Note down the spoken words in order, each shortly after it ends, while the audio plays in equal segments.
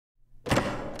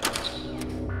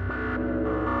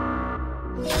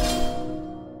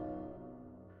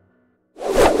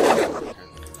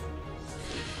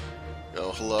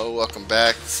Hello, welcome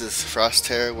back. This is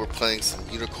Frostterra. We're playing some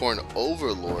Unicorn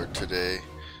Overlord today.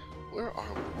 Where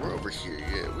are we? We're over here.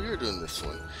 Yeah, we are doing this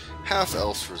one. Half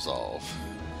Elf's Resolve.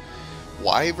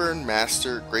 Wyvern,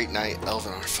 Master, Great Knight,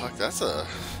 Elven. Fuck, that's a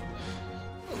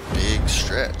big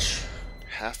stretch.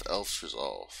 Half Elf's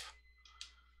Resolve.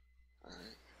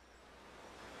 Alright.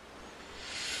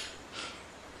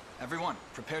 Everyone,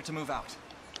 prepare to move out.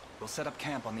 We'll set up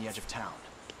camp on the edge of town.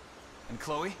 And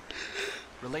Chloe,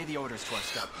 relay the orders to our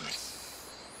scout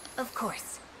units. Of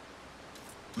course.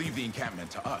 Leave the encampment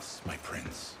to us, my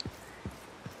prince.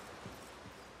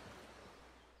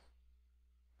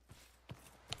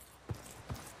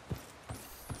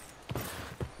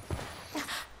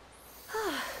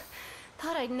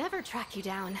 Thought I'd never track you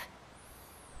down.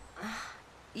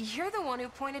 You're the one who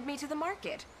pointed me to the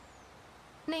market.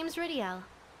 Name's Ridiel.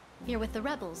 You're with the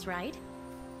rebels, right?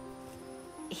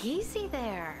 Easy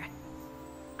there.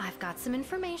 I've got some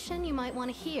information you might want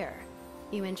to hear.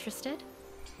 You interested?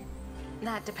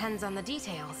 That depends on the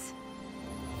details.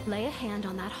 Lay a hand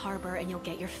on that harbor and you'll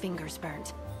get your fingers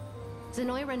burnt.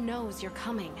 Zenoira knows you're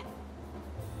coming.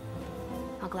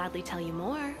 I'll gladly tell you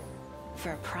more,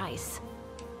 for a price.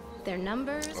 Their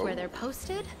numbers, where they're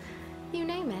posted, you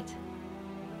name it.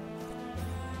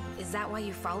 Is that why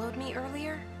you followed me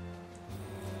earlier?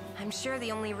 I'm sure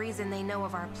the only reason they know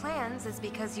of our plans is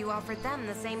because you offered them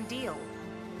the same deal.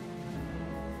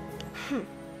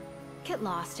 Get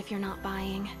lost if you're not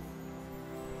buying.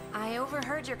 I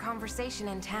overheard your conversation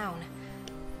in town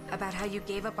about how you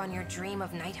gave up on your dream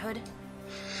of knighthood.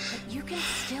 But you can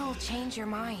still change your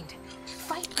mind.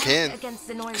 Fight back against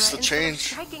Zenoira instead of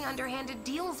striking underhanded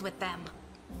deals with them.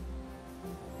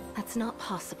 That's not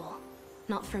possible.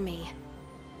 Not for me.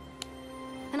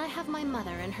 And I have my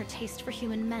mother and her taste for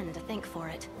human men to thank for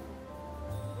it.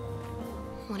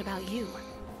 What about you?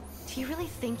 Do you really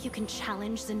think you can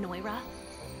challenge Zenoira?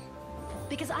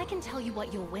 Because I can tell you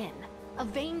what you'll win. A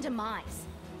vain demise,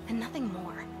 and nothing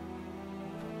more.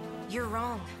 You're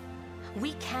wrong.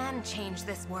 We can change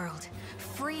this world.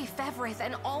 Free Fevrith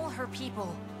and all her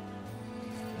people.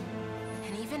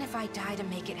 And even if I die to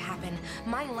make it happen,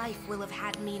 my life will have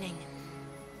had meaning.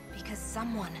 Because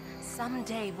someone,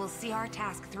 someday, will see our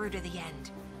task through to the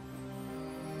end.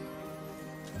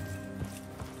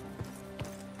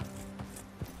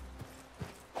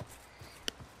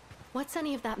 What's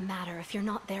any of that matter if you're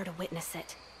not there to witness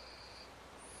it?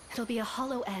 It'll be a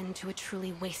hollow end to a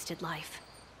truly wasted life.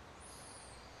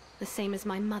 The same as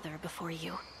my mother before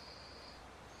you.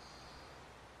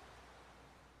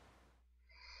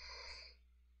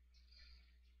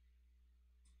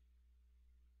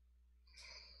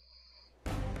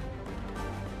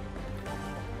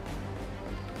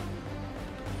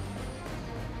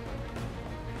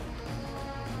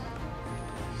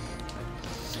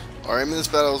 Our aim in this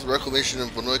battle is reclamation of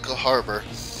Vanoika Harbor,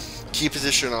 key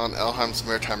position on Elheim's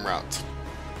maritime route.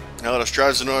 Now let us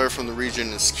drive Zenoira from the region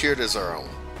and secure it as our own.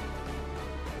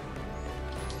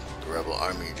 The rebel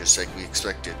army, just like we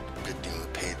expected, good thing we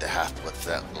paid the half-blood for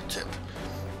that little tip.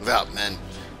 Without men,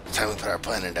 it's time we put our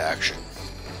plan into action.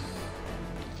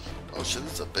 Oh shit,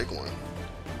 this is a big one.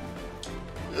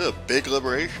 Yeah, big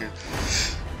liberation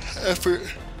effort.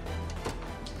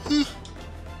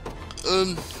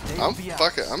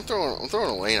 Fuck it. I'm throwing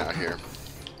a lane out here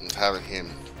and having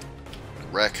him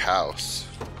wreck house.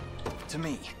 To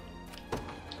me.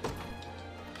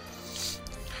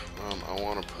 I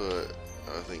want to put,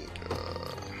 I think,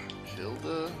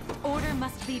 Hilda. Order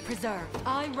must be preserved.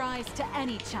 I rise to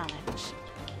any challenge.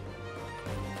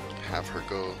 Have her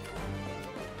go.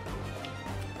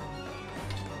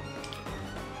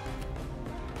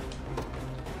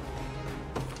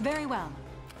 Very well.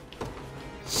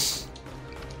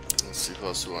 Let's see who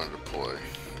else we want to deploy.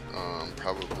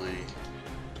 Probably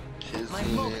his My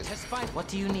unit. moment has find. What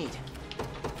do you need?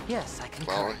 Yes, I can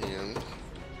Follow him.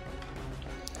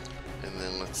 And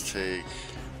then let's take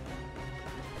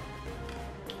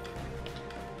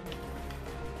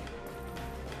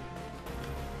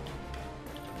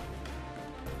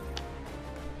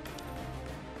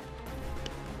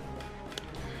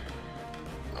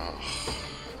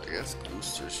I guess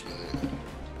Booster's unit.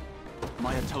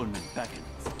 My atonement beckons.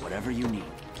 Whatever you need.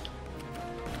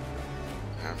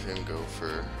 Have him go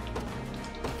for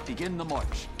Begin the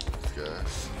march. these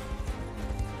guys.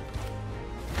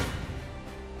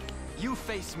 You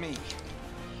face me.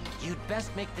 You'd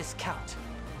best make this count.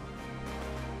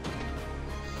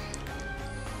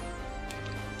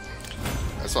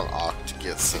 That's on Oct to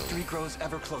get some Victory grows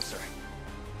ever closer.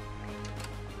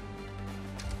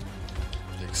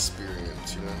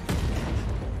 experience, you know?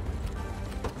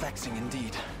 Vexing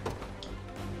indeed.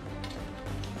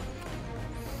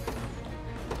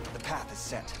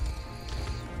 set.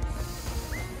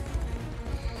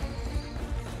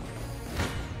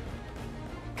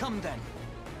 Come then.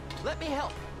 Let me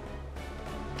help.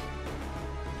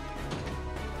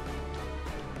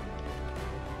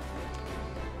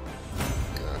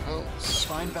 That helps.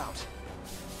 Fine bout.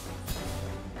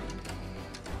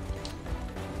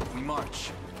 We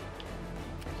march.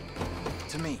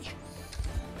 To me.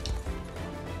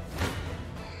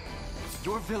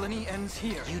 Your villainy ends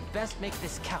here. You'd best make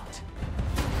this count.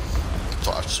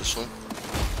 Watch this one.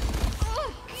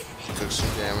 Took some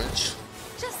damage.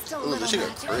 Just a Ooh, little this got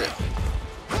magic. crit.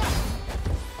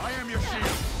 I am your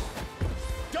shield.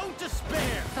 Don't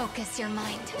despair. Focus your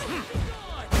mind.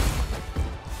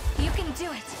 You can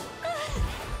do it.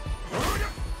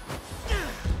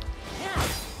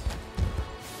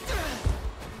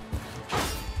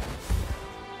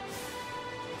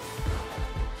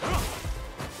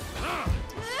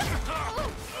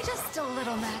 Just a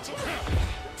little magic.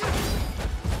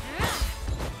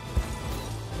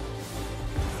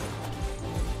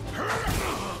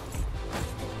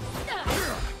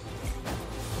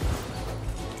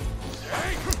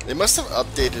 They must have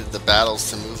updated the battles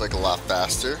to move like a lot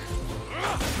faster.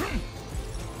 I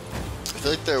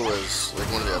feel like there was like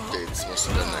one of the updates must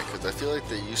have done that, because I feel like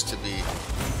there used to be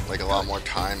like a lot more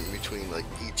time in between like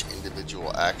each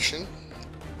individual action.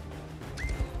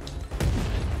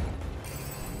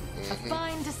 A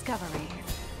fine discovery.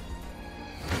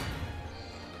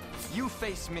 You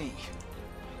face me.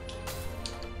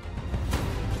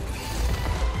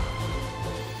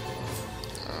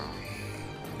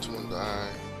 Someone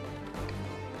die.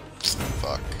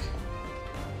 Fuck.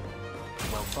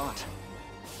 Well fought.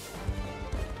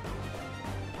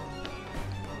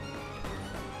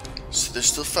 So they're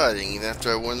still fighting even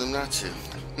after I warned them not to.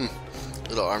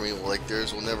 Little army like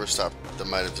theirs will never stop the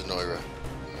might of Zenoira.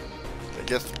 I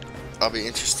guess I'll be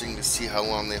interesting to see how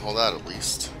long they hold out at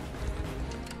least.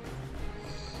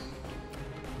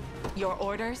 Your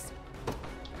orders?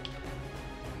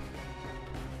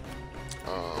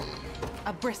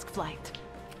 A brisk flight.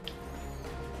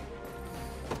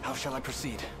 How shall I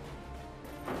proceed?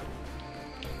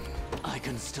 I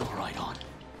can still ride on.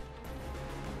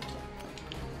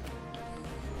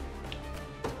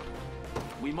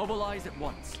 We mobilize at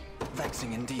once.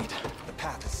 Vexing indeed. The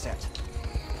path is set.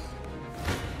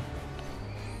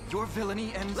 Your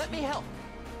villainy ends. Let me help.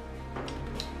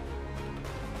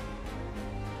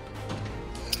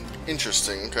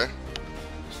 Interesting, okay.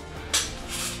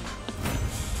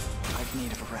 I've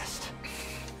need of a rest.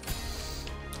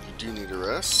 You do need a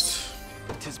rest.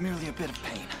 'Tis merely a bit of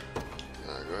pain.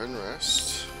 Alright, go ahead and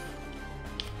rest.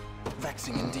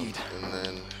 Vexing indeed. And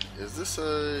then, is this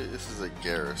is a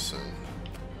garrison.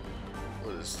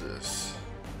 What is this?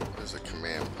 What is a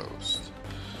command post?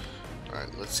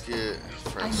 Alright, let's get I make for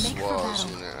Francois'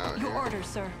 battle. unit out Your here. orders,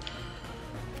 sir.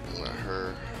 Let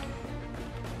her.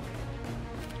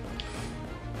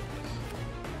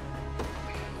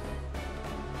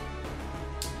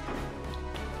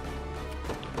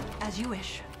 As you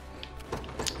wish.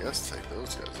 I guess take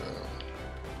those guys out.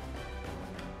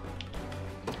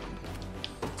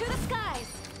 To the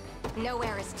skies!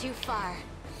 Nowhere is too far.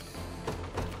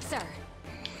 Sir.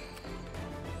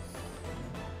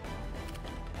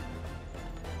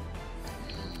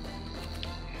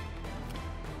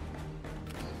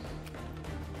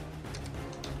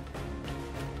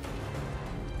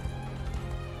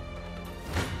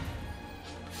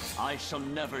 I shall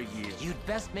never yield. You'd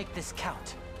best make this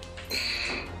count.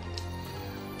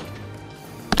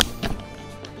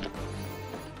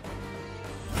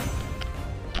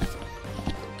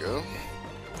 Go.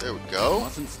 There we go.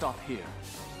 Mustn't stop here.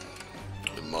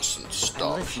 It mustn't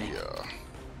stop listening. here.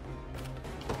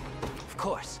 Of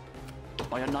course.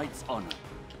 By a knight's honor.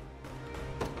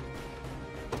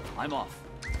 I'm off.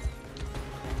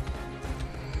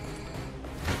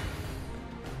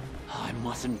 I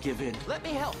mustn't give in. Let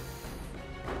me help.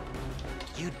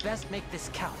 You'd best make this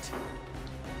count.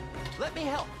 Let me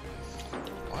help.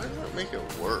 Why did that make it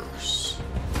worse?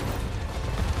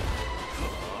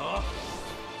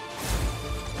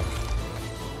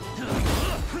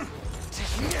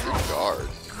 Good guard.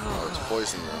 Oh, it's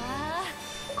poison them.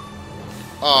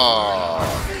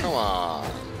 Oh, come on.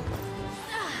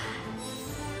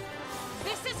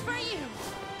 This is for you!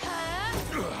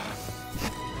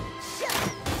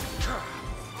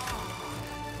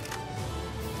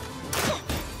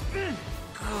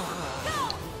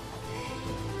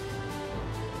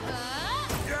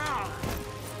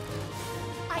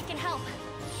 I can help.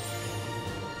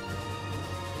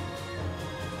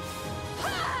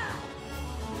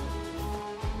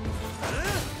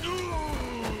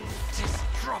 This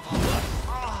trouble.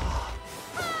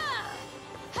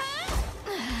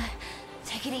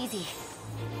 see.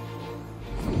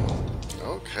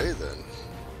 Okay then.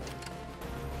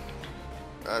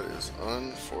 That is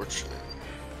unfortunate.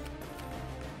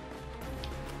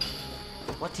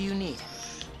 What do you need?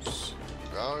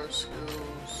 Valor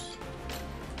skills.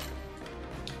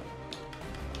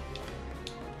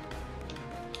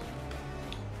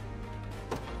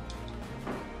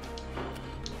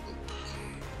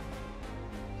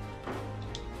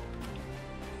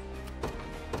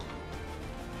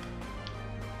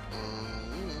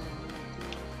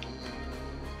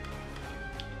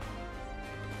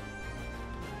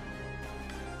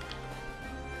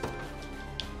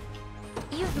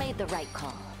 You've made the right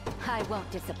call. I won't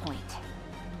disappoint.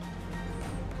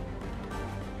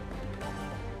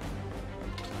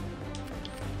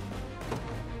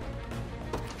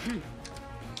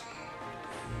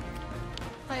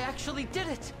 I actually did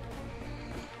it!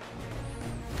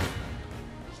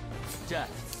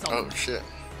 Death Oh summons. shit.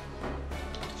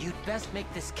 You'd best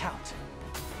make this count.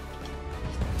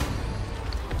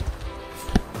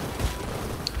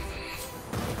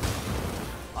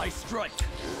 I strike.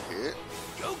 Good hit.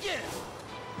 Go get it!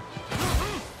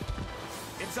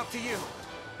 It's up to you.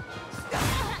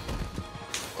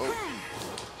 Oh,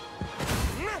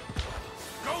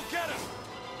 Go get him!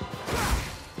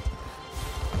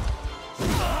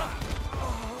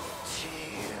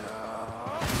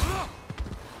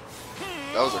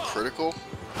 that was a critical.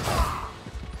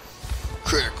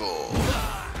 Critical.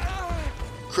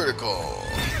 Critical.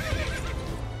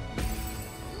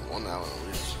 You won that one at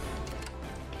least.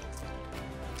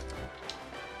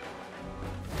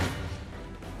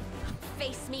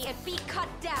 Face me and be cut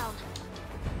down.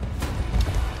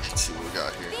 Let's see what we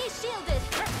got here. Be shielded.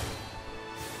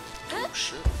 Oh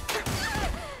shit.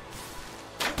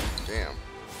 Damn.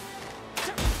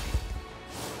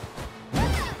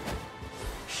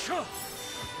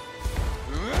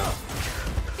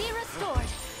 Be restored.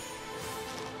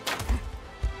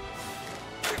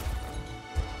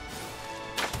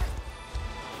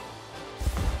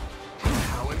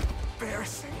 How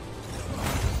embarrassing.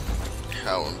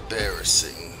 How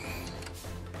embarrassing.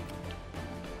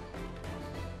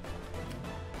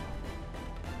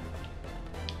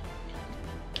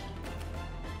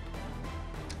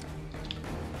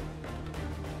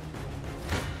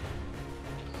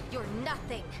 You're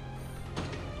nothing.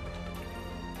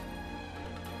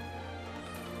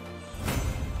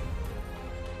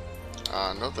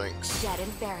 No thanks. Dead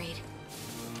and buried.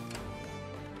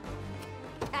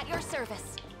 At your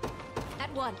service.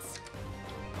 At once.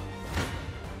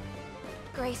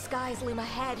 Gray skies loom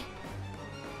ahead.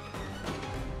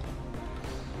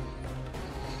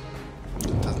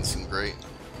 Doesn't seem great.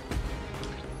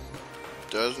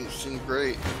 Doesn't seem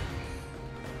great.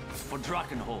 For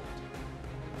Drakenhold.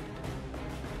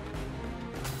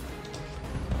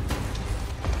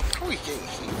 Oh, he's getting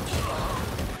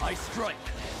huge. I strike.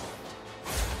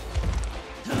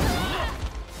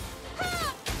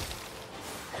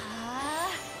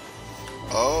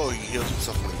 Oh, he heals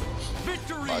himself when he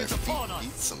Victory by is upon feet us.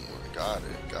 eats someone. Got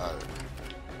it, got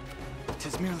it.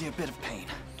 Tis merely a bit of pain.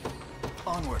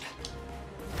 Onward.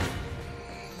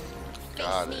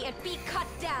 Got Face me it. and be cut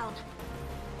down.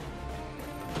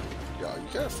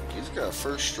 Yeah, he's got a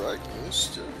first strike and he's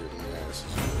still getting the ass.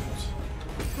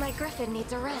 My griffin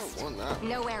needs a rest. I won that one.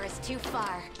 Nowhere is too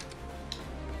far.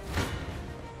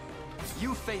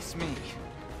 You face me.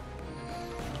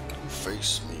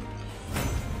 Face me.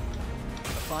 A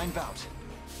fine bout.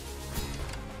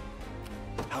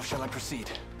 How shall I proceed?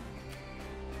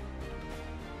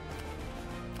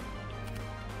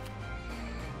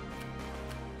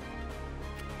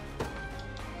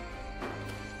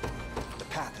 The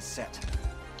path is set.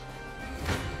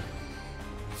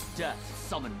 Death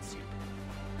summons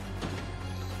you.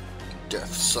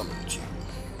 Death summoned you.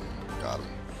 Got him.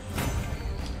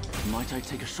 Might I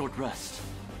take a short rest?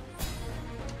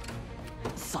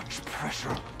 Such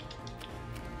pressure.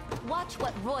 Watch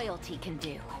what royalty can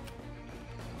do.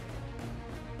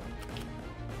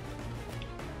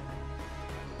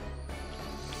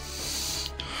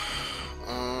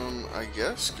 I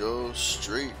guess go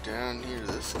straight down here to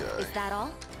this guy. Is that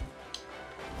all?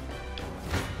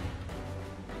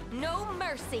 No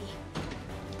mercy.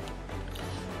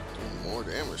 More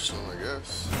damage to him, I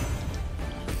guess.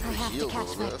 I have to Healed a catch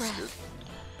little my bit, that's breath.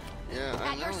 good. Yeah,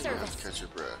 I At know your you have service. to catch your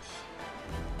breath.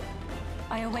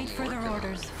 I await I'm further working on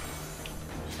orders.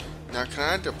 it. Now,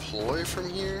 can I deploy from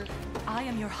here? I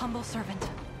am your humble servant.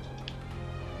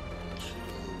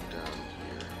 Move down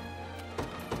here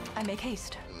I make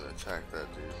haste. and attack that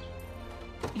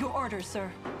dude. Your orders,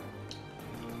 sir.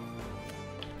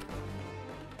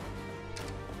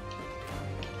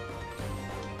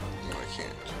 No, I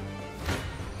can't.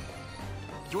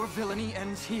 Your villainy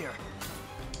ends here.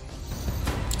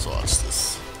 Let's watch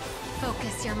this.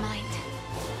 Focus your mind.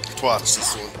 Let's watch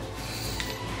this one.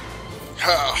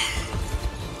 Ha!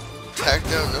 Tag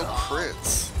down, no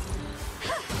crits.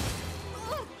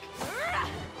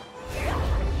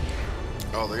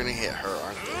 Oh, they're gonna hit her,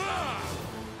 aren't they?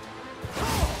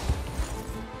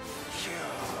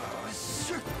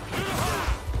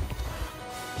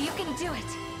 You can do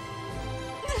it.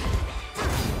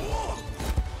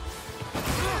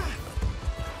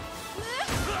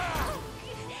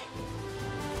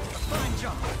 Fine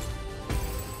jump.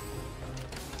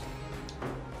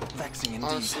 Vexing indeed.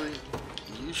 Honestly,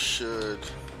 you should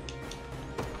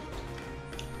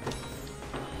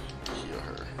heal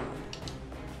her.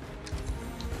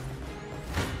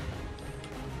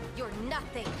 You're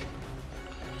nothing.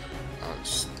 I'll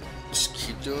just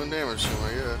keep doing damage to him,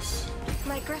 I guess.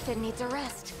 My griffin needs a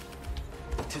rest.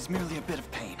 'Tis merely a bit of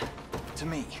pain. To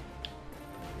me.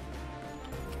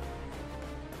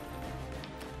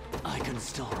 I can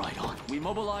still ride on. We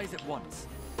mobilize at once.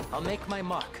 I'll make my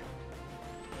mark.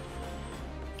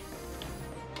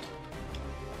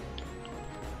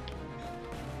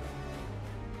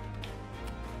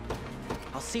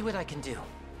 I'll see what I can do.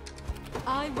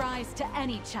 I rise to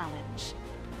any challenge.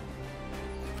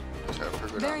 Have her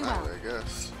go Very down that well. way, I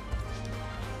guess.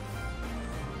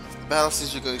 The battle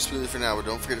seems to be going smoothly for now, but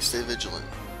don't forget to stay vigilant.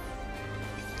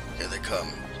 Here they come.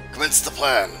 Commence the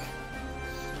plan!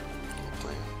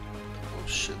 Oh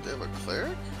shit, they have a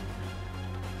cleric?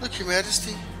 Look, your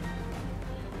majesty.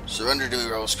 Surrender to me,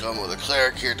 or else come with a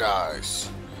cleric here dies.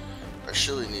 I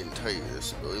surely needn't tell you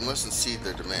this, but we mustn't cede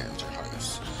their demands, your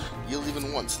highness. Yield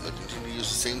even once, and they'll continue to use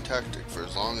the same tactic for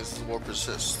as long as the war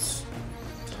persists.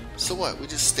 So what, we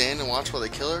just stand and watch while they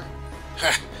kill her?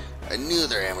 Ha! I knew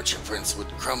their amateur prince would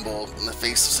crumble in the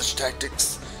face of such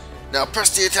tactics. Now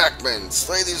press the attack, men!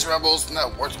 Slay these rebels and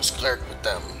that worthless cleric with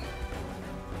them!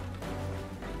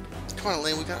 Come on,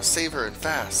 Elaine, we gotta save her, and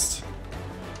fast.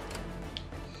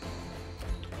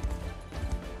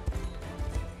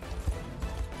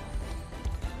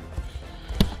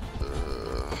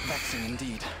 Vexing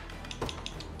indeed.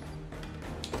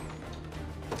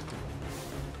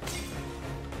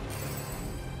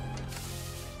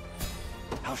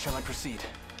 How shall I proceed?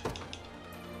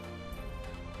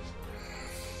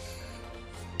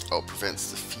 Oh,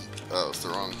 prevents defeat. Oh, it's the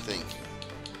wrong thing.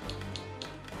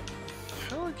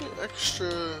 How do I get extra?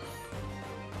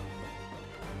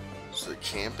 Is it a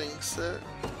camping set?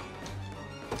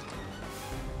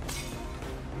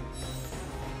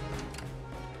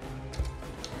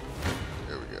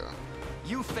 There we go.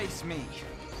 You face me.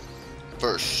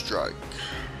 First strike.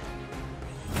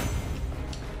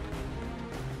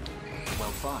 Well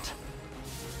fought.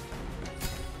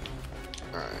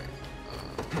 Alright.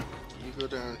 You go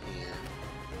down here.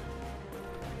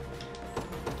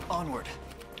 Onward.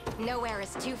 Nowhere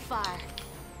is too far.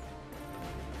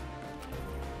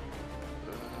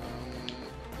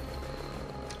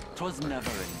 Twas never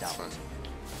in doubt. Fine.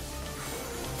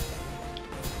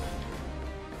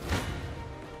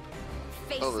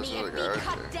 Face Oh, there's me another and guy be right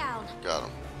cut there. down. Got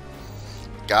him.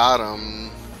 Got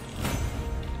him.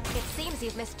 It seems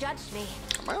you've misjudged me.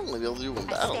 I might only be able to do one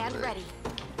I battle stand today. ready.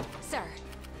 Sir,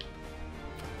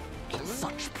 Can I?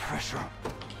 Such pressure.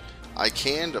 I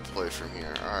can deploy from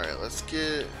here. Alright, let's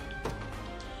get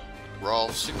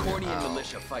Rolf's Corny and out.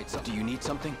 militia fights up. Do you need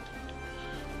something?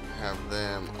 Have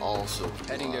them also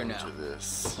Heading there belong now. to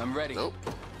this. I'm ready. Nope.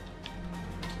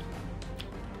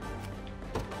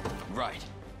 Right.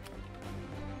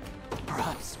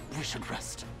 Perhaps we should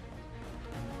rest.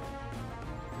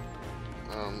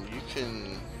 You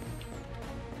can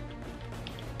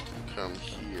come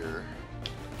here.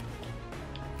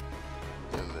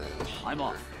 And then I'm here.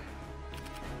 off.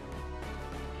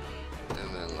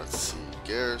 And then let's see.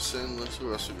 Garrison, let's see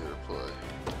who else we can deploy.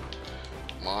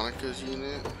 Monica's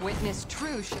unit. Witness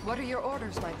Truge, what are your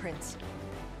orders, my prince?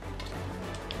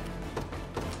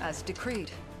 As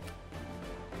decreed.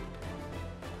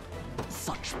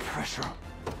 Such pressure.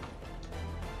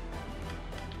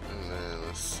 And then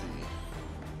let's see.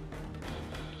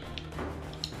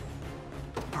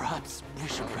 Perhaps we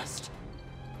should rest.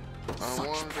 I don't Such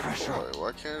want to pressure. deploy.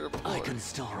 Why can't I deploy? I can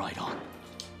still ride on.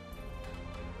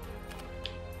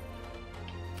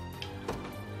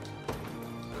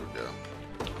 There we go.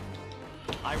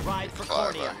 I ride for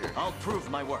Five Cordia. out here. I'll prove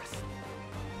my worth.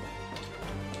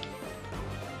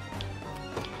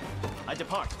 I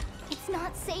depart. It's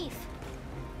not safe.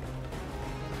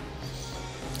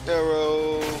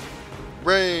 Arrow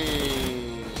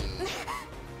rain.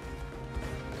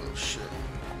 Oh shit.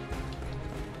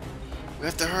 We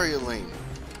have to hurry, Elaine.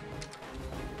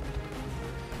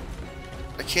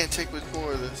 I can't take much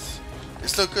more of this.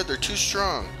 It's no good, they're too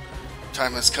strong.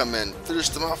 Time has come in. Finish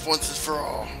them off once and for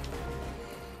all.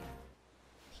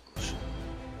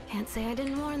 Can't say I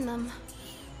didn't warn them.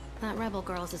 That rebel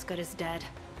girl's as good as dead.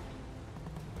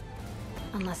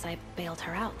 Unless I bailed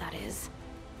her out, that is.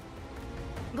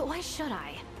 But why should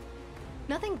I?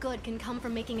 Nothing good can come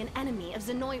from making an enemy of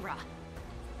Zenoira.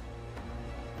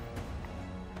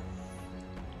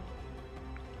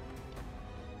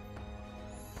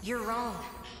 You're wrong.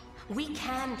 We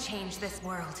can change this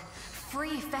world.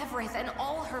 Free Fevrith and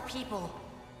all her people.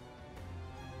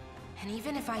 And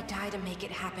even if I die to make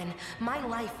it happen, my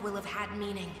life will have had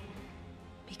meaning.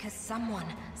 Because someone,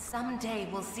 someday,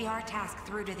 will see our task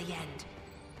through to the end.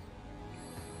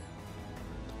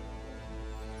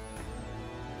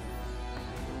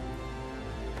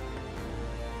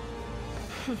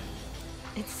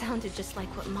 It sounded just like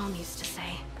what Mom used to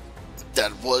say.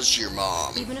 That was your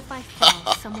mom. Even if I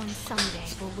fall, someone someday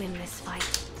will win this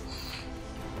fight.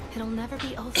 It'll never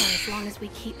be over as long as we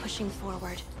keep pushing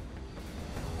forward.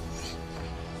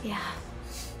 Yeah,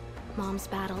 Mom's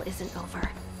battle isn't over.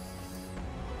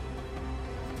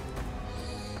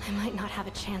 I might not have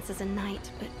a chance as a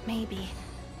knight, but maybe,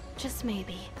 just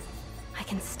maybe, I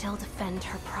can still defend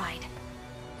her pride.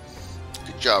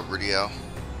 Good job, Ridiel.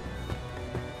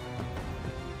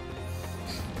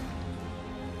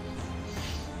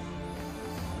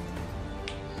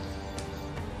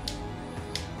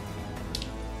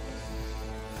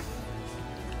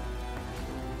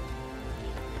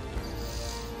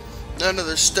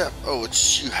 Another step. Oh,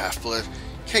 it's you, Half-Blood.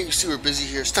 Can't you see we're busy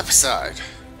here? Step aside.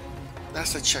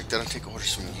 Last I checked, I don't take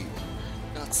orders from you.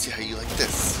 Now let's see how you like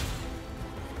this.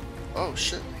 Oh,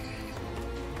 shit.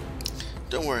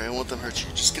 Don't worry, I won't let them hurt you.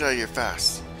 Just get out of here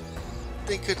fast.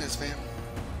 Thank goodness, man.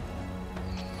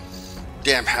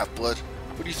 Damn, Half-Blood.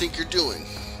 What do you think you're doing?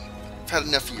 I've had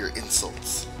enough of your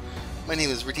insults. My name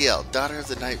is Ridiel, daughter of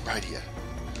the Knight Rydia.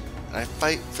 And I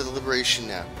fight for the Liberation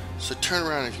now. So turn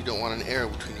around if you don't want an arrow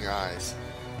between your eyes.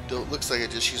 Though it looks like I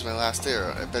just used my last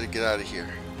arrow, I better get out of here.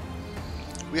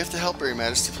 We have to help her, Your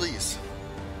Majesty, please.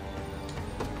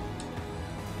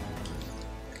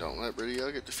 Don't let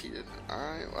Ridiel get defeated.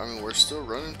 Alright, I mean, we're still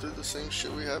running through the same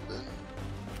shit we have been.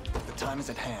 The time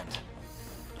is at hand.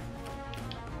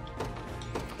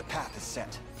 The path is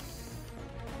set.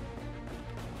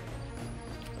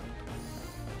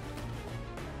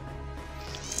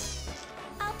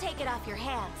 I'll take it off your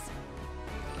hands.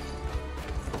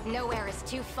 Nowhere is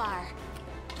too far.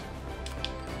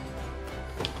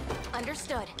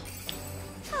 Understood.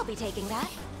 I'll be taking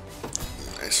that.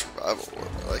 Nice survival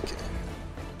work, I like it.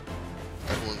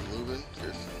 Everyone's moving,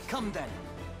 good. Come then.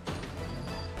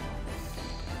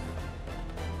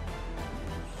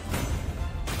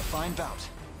 A fine bout.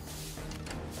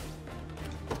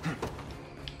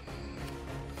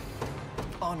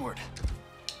 Onward.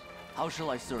 How shall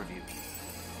I serve you?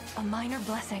 A minor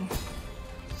blessing.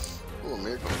 Oh, a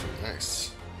miracle fruit,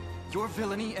 nice. Your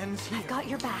villainy ends here. I've got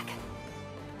your back.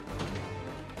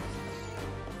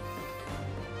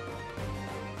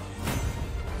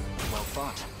 Well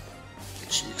fought.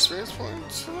 Get you experience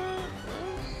points for that?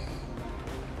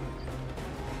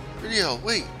 Ridiel,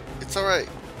 wait. It's alright.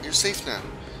 You're safe now.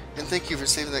 And thank you for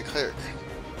saving that cleric.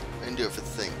 I can do it for the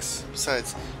things.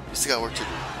 Besides, we still got work to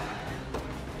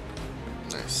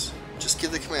do. Nice. Just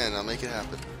give the command and I'll make it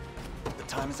happen. The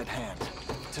time is at hand.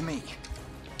 To me.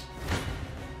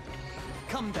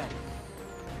 Come then.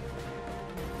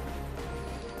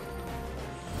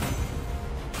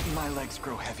 My legs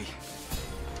grow heavy.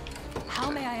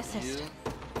 How may I assist? You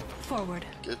Forward.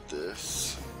 get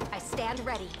this. I stand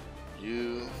ready.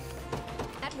 You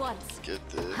At once. get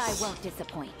this. I won't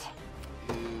disappoint.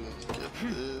 You get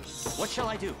this. What shall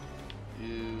I do?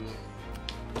 You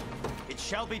It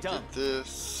shall be done. get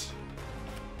this.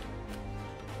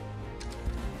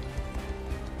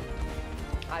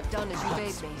 I've done as you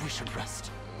bade me. We should rest.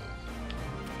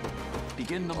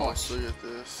 Begin the march. Also get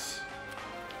this.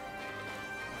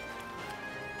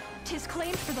 'Tis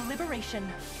claimed for the Liberation.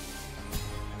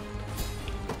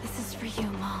 This is for you,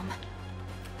 Mom.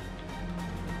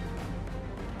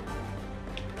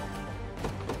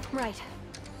 Right.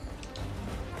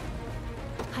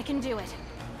 I can do it.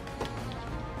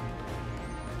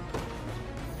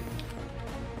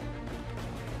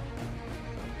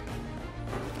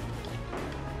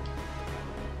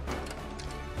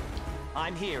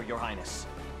 I'm here, Your Highness.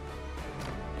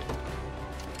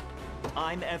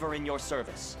 I'm ever in your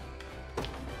service.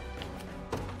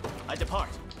 I depart.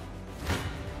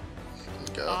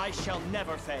 Go. I shall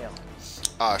never fail.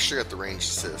 Ah, I should got the range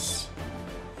assist.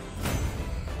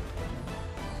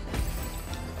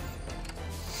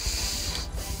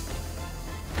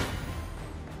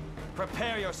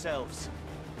 Prepare yourselves.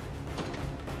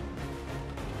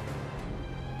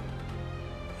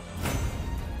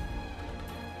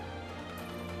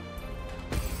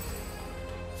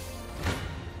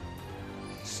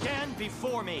 Stand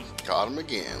before me. Got him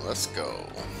again. Let's go.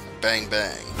 Bang,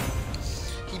 bang.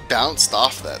 He bounced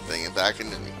off that thing and back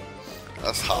into me.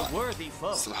 That's hot. A worthy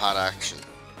foe. Some hot action.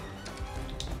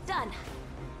 Done.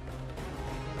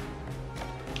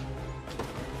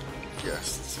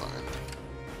 Yes, it's fine.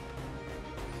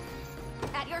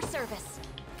 At your service.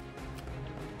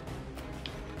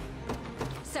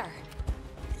 Sir.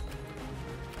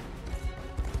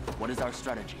 What is our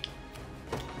strategy?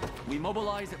 We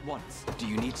mobilize at once. Do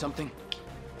you need something?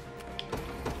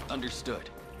 Understood.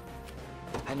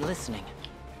 I'm listening.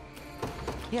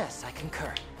 Yes, I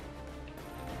concur.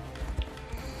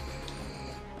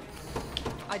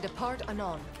 I depart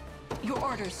anon. Your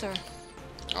orders, sir.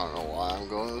 I don't know why I'm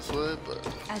going this way, but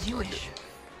As you wish.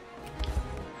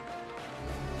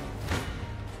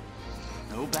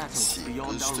 No battles See,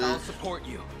 beyond booster. our. I'll support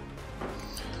you.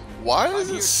 why is I'm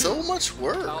it here so too. much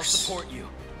worse? I'll support you.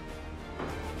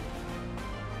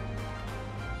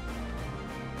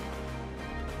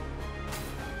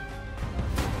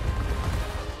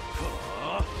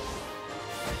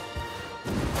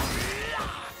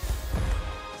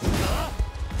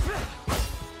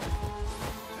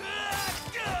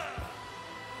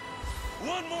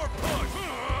 One more push!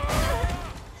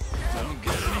 Don't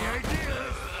get any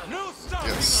ideas! No stopping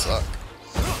You us! suck.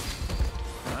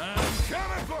 I'm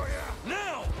coming for you!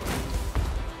 Now!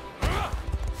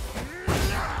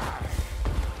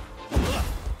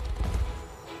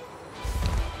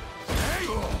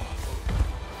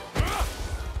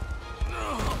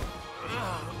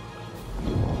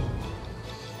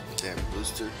 Damn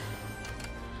booster.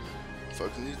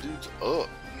 Fucking these dudes up.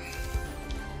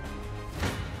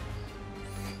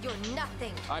 You're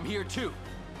nothing. I'm here too.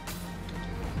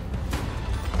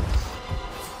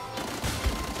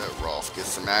 Let Rolf get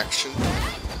some action. We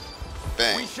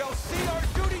Bang. shall see our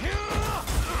duty.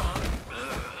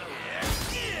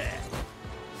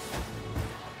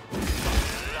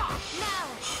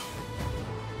 Now.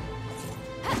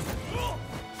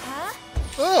 Huh?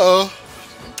 Oh.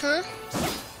 Okay.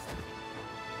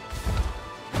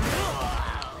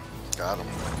 Got him.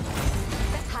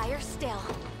 That's higher still.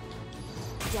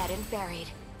 Dead and buried.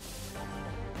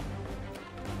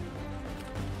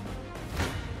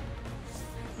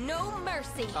 No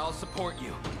mercy. I'll support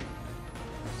you.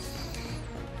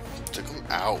 Took him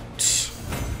out.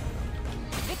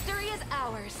 Victory is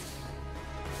ours.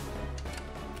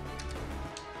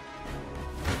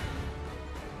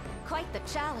 Quite the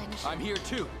challenge. I'm here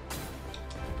too.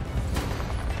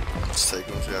 Let's take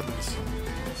him if it happens.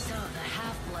 So the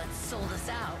half-bloods sold us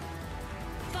out.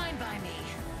 Fine by me.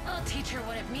 I'll teach her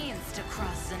what it means to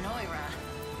cross Zenoira.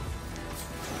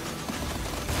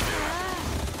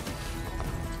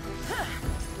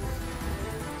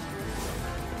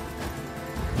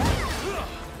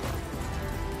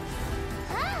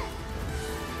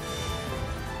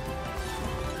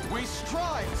 We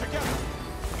strive together.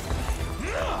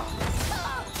 Yeah.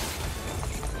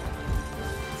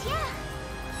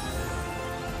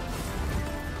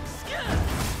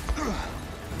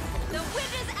 The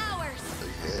win is ours.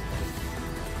 Big hit.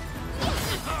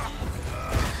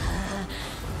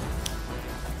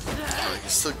 Like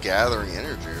he's still gathering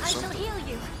energy or I shall something. heal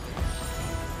you.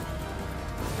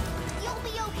 You'll be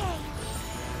okay.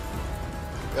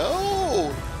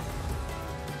 Oh!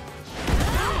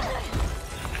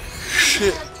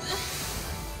 Shit.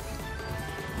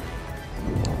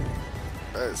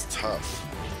 That is tough.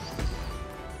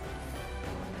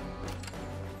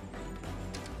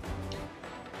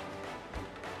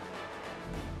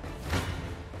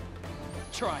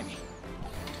 Try me.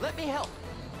 Let me help.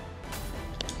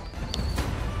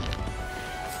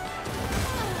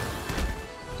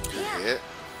 Good hit.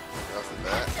 Off the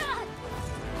bat.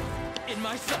 In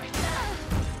my sight.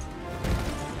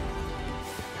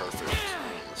 Perfect.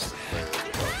 Let's declare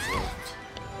conflict.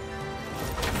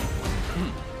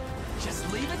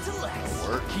 Just leave it to Lex.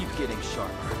 Work. Keep getting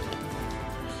sharper.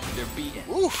 They're beaten.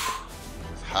 Oof.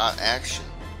 Hot action.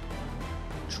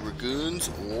 Dragoon's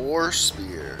War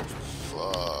Spear.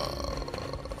 Fuck.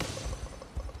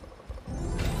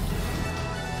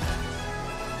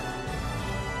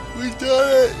 We done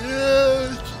it!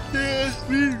 Yes! Yes,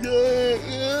 we done it!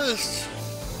 Yes!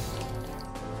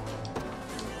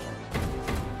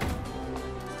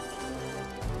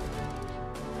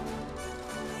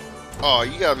 Oh,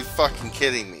 you gotta be fucking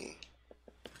kidding me.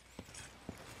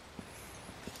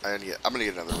 I'm gonna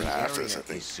get another renown after this, I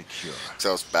think. Secure.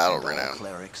 So it's battle And all renown.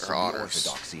 clerics Or and the honors.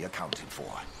 orthodoxy accounted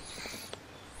for.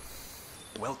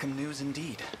 Welcome news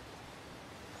indeed.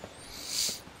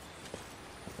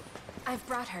 I've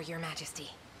brought her, Your Majesty.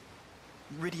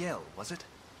 Ridiel, was it?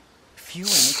 Few in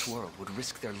this world would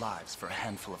risk their lives for a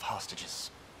handful of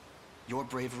hostages. Your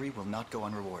bravery will not go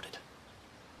unrewarded.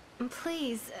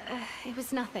 Please, it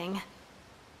was nothing.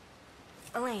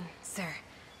 Elaine, sir.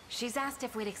 She's asked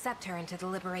if we'd accept her into the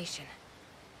Liberation.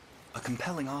 A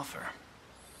compelling offer.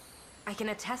 I can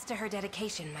attest to her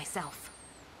dedication myself.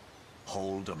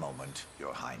 Hold a moment,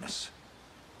 Your Highness.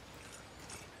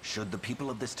 Should the people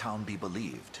of this town be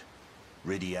believed,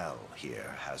 Ridiel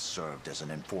here has served as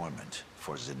an informant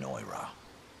for Zenoira.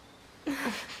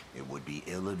 It would be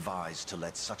ill-advised to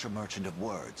let such a merchant of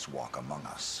words walk among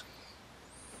us.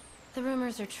 The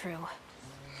rumors are true.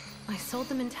 I sold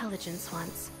them intelligence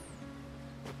once.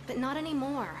 But not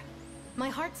anymore. My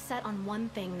heart's set on one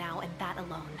thing now, and that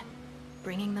alone.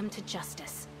 Bringing them to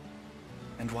justice.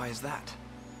 And why is that?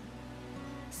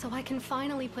 So I can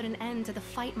finally put an end to the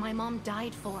fight my mom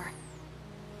died for.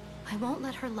 I won't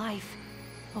let her life,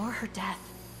 or her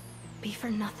death, be for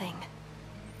nothing.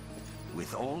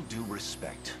 With all due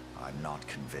respect, I'm not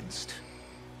convinced.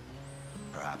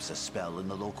 Perhaps a spell in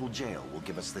the local jail will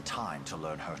give us the time to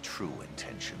learn her true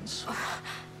intentions.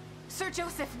 Sir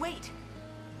Joseph, wait!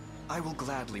 I will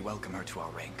gladly welcome her to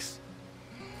our ranks.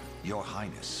 Your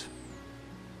Highness.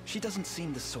 She doesn't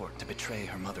seem the sort to betray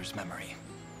her mother's memory.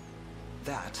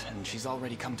 That, and she's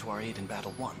already come to our aid in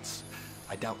battle once.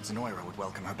 I doubt Zenoira would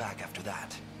welcome her back after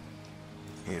that.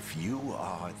 If you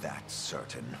are that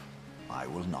certain, I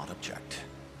will not object.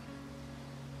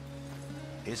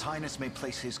 His Highness may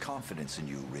place his confidence in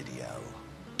you, Ridiel.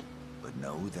 But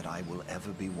know that I will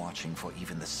ever be watching for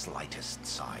even the slightest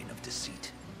sign of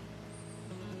deceit.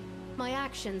 My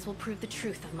actions will prove the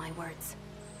truth of my words.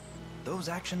 Those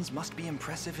actions must be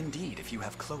impressive indeed if you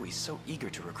have Chloe so eager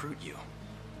to recruit you.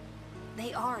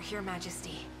 They are, Your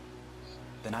Majesty.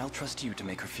 Then I'll trust you to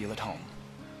make her feel at home.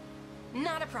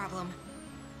 Not a problem.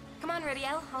 Come on,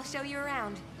 Ridiel, I'll show you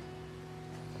around.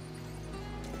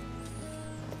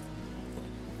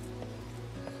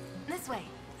 This way,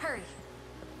 hurry.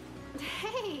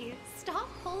 Hey, stop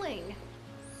pulling.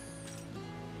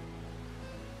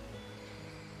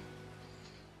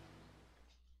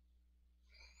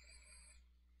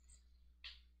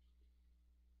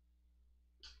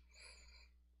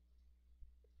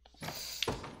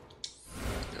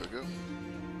 There we go.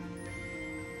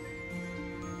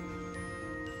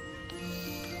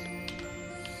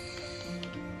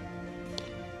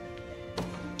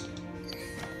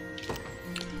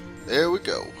 There we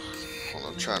go. Hold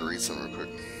on, I'm trying to read something real quick.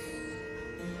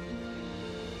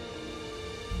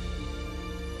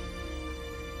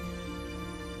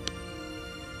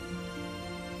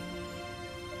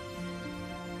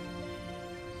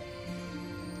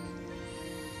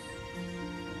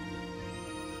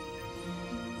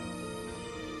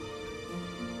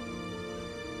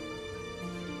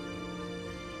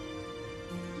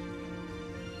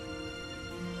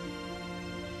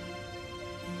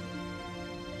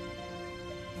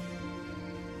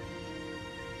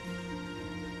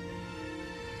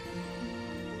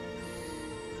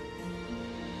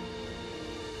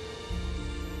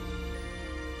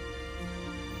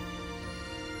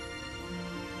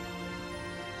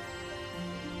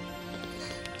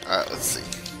 Alright, let's see.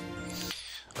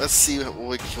 Let's see,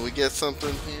 can we get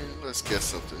something here? Let's get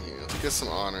something here. Let's get some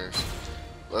honors.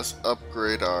 Let's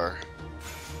upgrade our...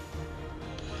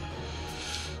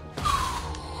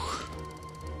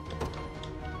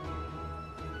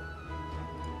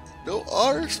 No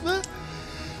honors, man?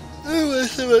 Anyway,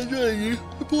 so I'm joining you.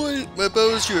 Boy, my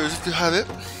bow is yours if you have it.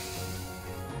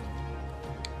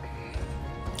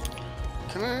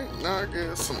 Can I not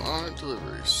get some honor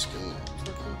deliveries? Can we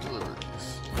fucking deliver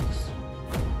these?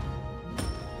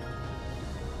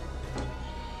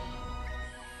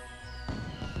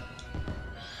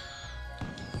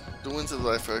 The winds of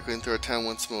life are echoing through our town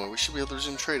once more. We should be able to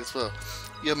resume trade as well.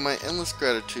 You have my endless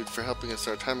gratitude for helping us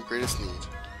in our time of greatest need.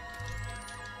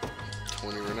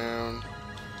 20 renown.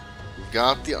 We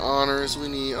got the honors we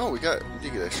need. Oh, we did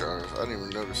get extra honors. I didn't even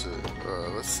notice it.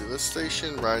 Let's see. Let's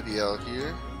station Ridiel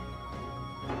here.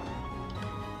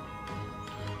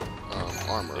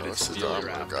 Armor. Let's see the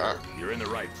armor we got. You're in the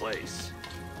right place.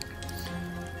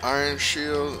 Iron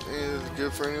shield is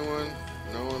good for anyone.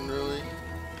 No one really.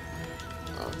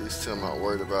 These two I'm not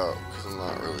worried about because I'm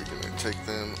not really gonna take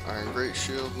them. Iron great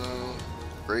shield, no.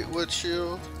 Great wood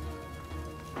shield.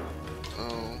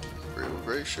 No.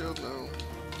 Great shield, no.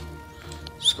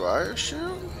 Squire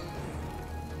shield.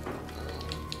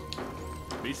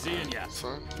 No. Be seeing ya.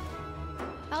 Son.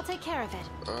 I'll take care of it.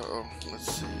 Oh,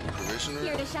 let's see. Provisioner.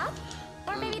 Here to shop?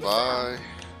 Or maybe to buy. sell?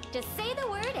 Just say the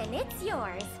word and it's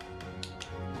yours.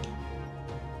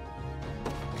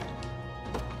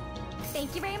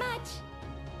 Thank you very much.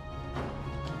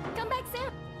 Come back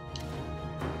soon.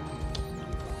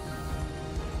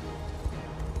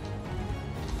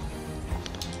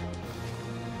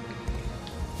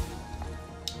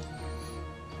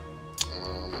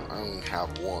 I only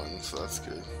have one, so that's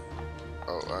good.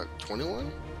 Oh,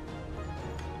 21?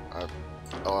 Oh,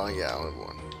 yeah, I only have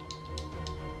one.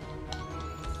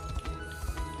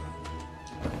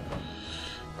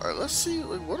 Alright, let's see,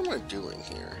 like, what am I doing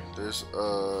here? There's,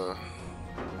 alright,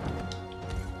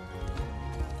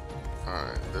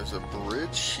 there's a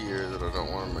bridge here that I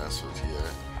don't want to mess with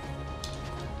yet.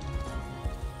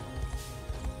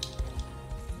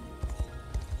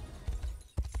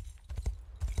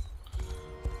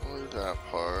 Only that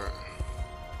part.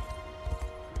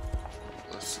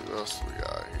 Let's see what else we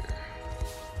got here.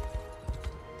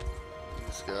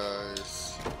 These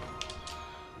guys.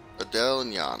 Adele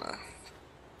and Yana.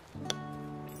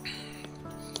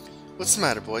 What's the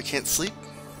matter, boy? Can't sleep?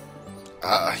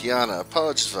 Ah, Yana,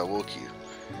 apologies if I woke you.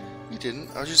 You didn't.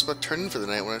 I was just about to turn in for the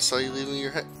night when I saw you leaving your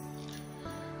head.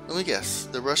 Let me guess.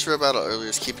 The rush of our battle earlier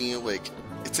is keeping you awake.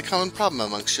 It's a common problem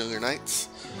amongst younger knights.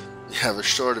 Yeah, we're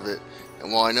short of it.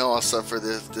 And while I know I'll suffer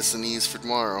this unease for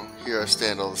tomorrow, here I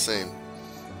stand all the same.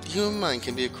 The human mind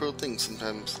can be a cruel thing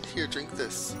sometimes. Here, drink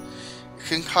this. A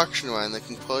concoction wine that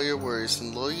can quell your worries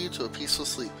and lull you to a peaceful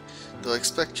sleep, though I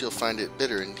expect you'll find it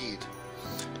bitter indeed.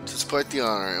 'Tis quite the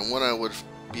honor, and one I would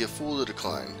be a fool to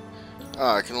decline.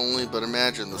 Ah, I can only but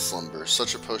imagine the slumber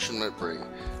such a potion might bring.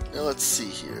 Now let's see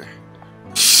here.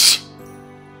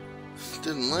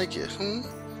 Didn't like it,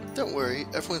 Don't worry,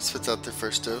 everyone spits out their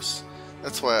first dose.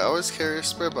 That's why I always carry a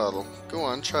spare bottle. Go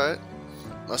on, try it.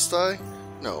 Must I?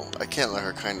 No, I can't let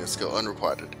her kindness go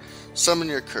unrequited. Summon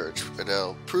your courage,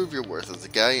 Adele. Prove your worth as the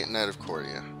gallant knight of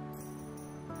Cordia.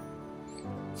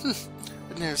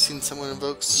 I've never seen someone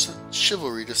invoke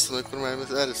chivalry to stomach one of my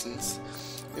medicines.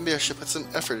 Maybe I should put some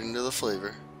effort into the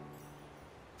flavor.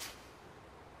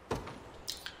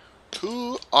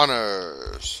 2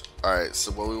 honors. Alright,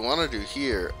 so what we want to do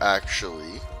here,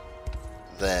 actually,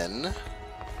 then,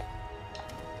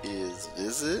 is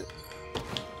visit,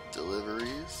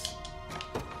 deliveries.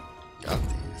 Got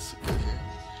these. Okay, here.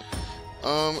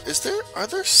 Are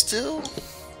there still,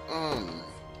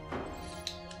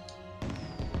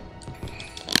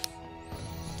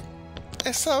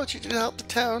 I saw what you did to help the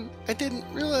town. I didn't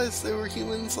realize there were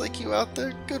humans like you out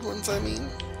there. Good ones, I mean.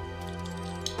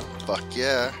 Fuck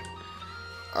yeah.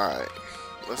 Alright,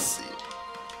 let's see.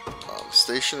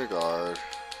 Station a guard.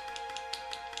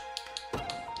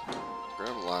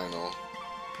 Grab Lionel.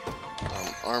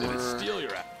 Armor.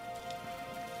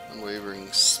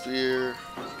 Unwavering spear.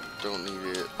 Don't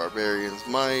need it. Barbarian's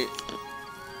might.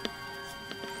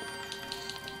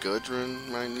 Gudrun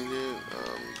might need it.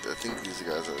 I think these are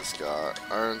guys I just got.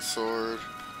 Iron sword.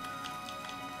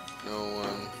 No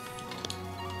one.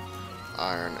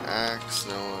 Iron axe.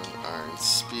 No one. Iron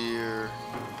spear.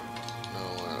 No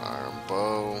one. Iron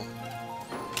bow.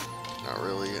 Not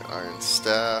really. Iron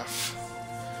staff.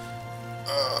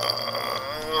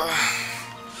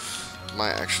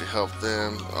 Might actually help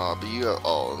them. But you have.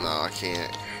 Oh no, I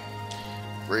can't.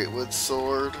 Greatwood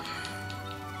sword.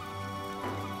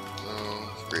 No.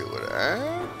 Greatwood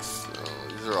axe. No,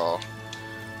 these are all.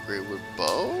 Greatwood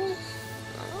bow.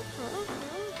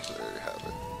 There you have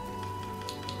it.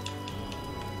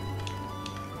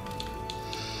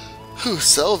 Whew,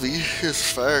 Selvi. His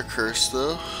fire curse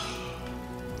though.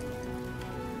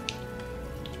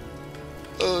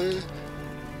 Oh yeah.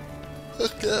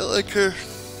 Okay, I like her.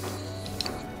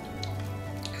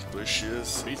 Where she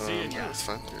is. That's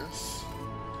fine, yes.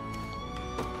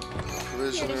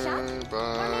 Provisioner,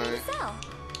 bye.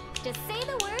 Just say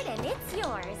the word and it's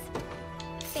yours.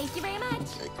 Thank you very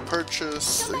much. Make a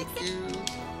purchase, thank you.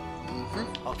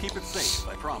 I'll keep it safe,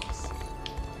 I promise.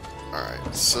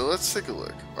 Alright, so let's take a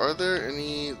look. Are there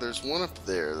any... There's one up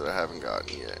there that I haven't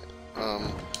gotten yet.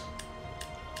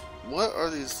 What are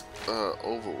these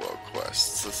Overlord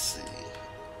quests? Let's see.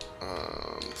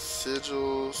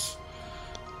 Sigils.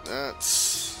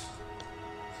 That's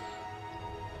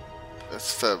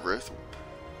Fevrith.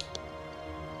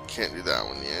 Can't do that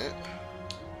one yet.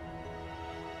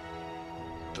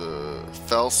 The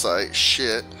Fellsight.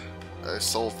 Shit. I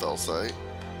sold Fellsight.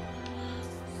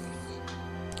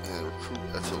 And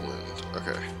recruit Ethelwind.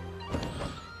 Okay.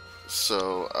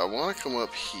 So I want to come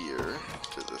up here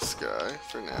to this guy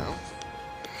for now.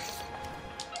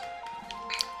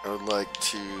 I would like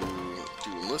to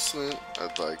do enlistment.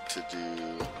 I'd like to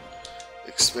do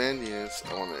expand units.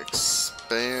 I want to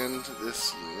expand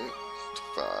this unit to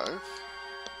 5.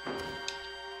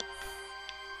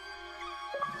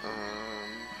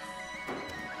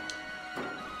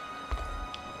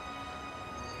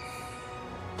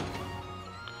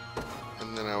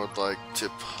 And then I would like to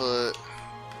put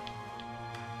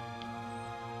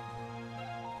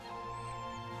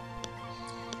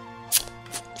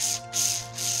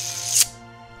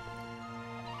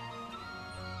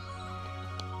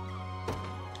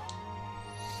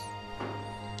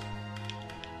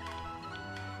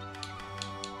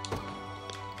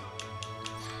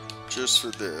just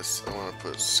for this, I want to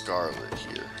put Scarlet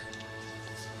here.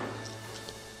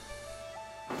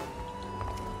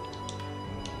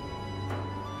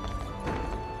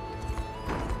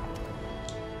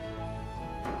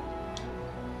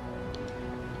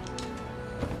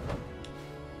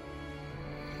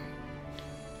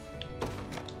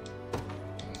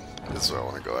 This is where I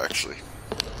want to go, actually.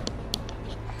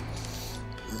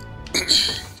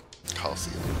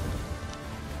 Coliseum.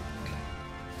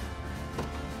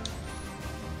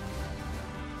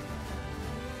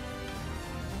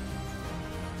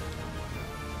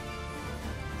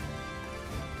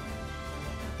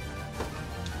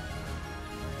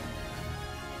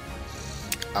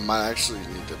 I might actually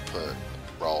need to put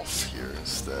Rolf here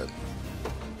instead.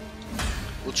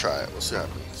 We'll try it. We'll see what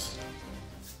happens.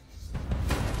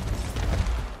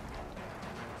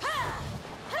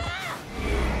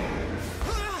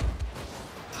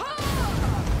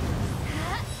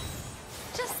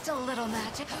 Just a little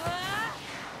magic.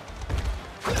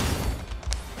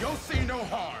 You'll see no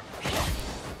harm.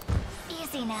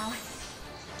 Easy now.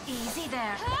 Easy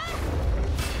there.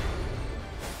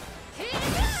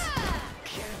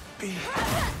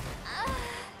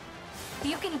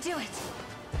 You can do it.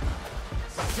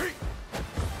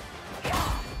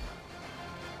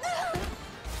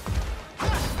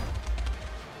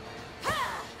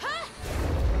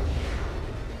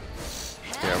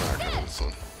 Yeah, I'm not gonna this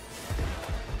one.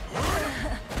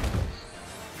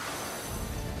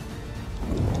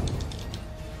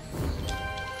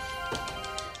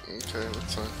 Okay,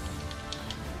 that's fine.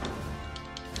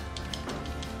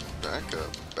 Back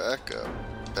up, back up,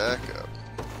 back up.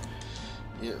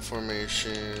 Unit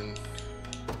formation.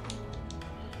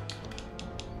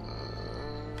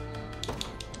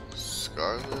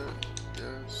 Scarlet,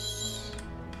 yes.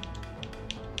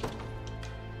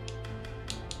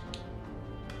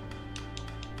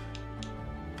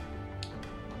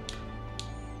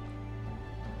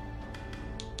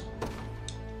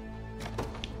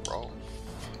 Rolf.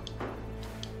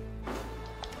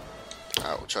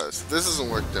 Alright, we'll try this. If this doesn't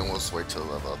work, then we'll just wait till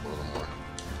level up a little more.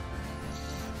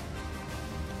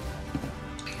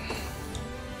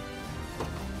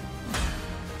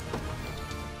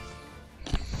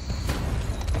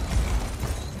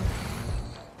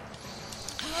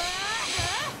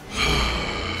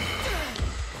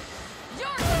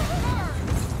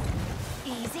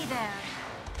 Easy there.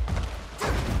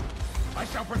 I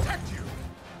shall protect you.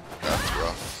 That's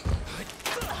rough.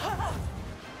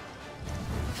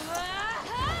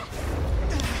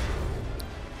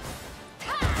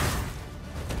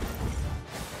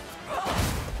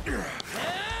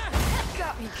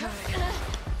 Got me good.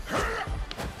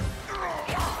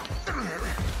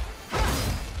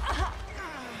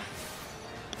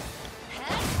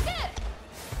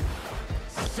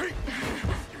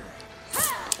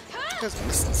 You guys are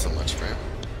missing so much, man.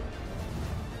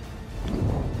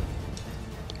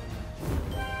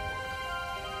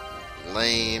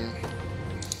 Lame.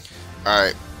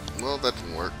 Alright. Well, that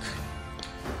didn't work.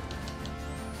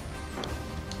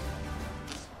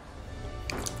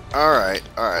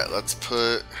 Alright, let's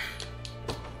put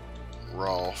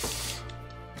Rolf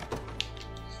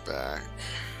back.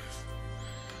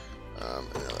 And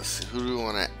then let's see, who do we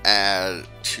want to add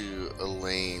to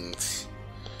Elaine's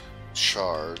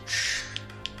charge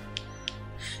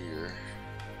here?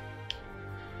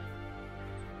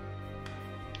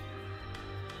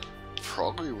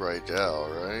 Probably Rydell,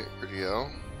 right?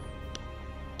 Rydell?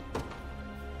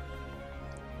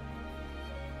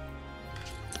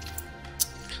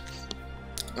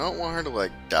 I don't want her to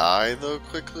like die though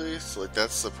quickly, so like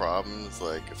that's the problem. It's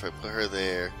like if I put her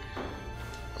there,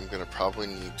 I'm gonna probably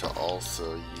need to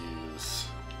also use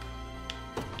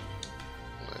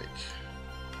like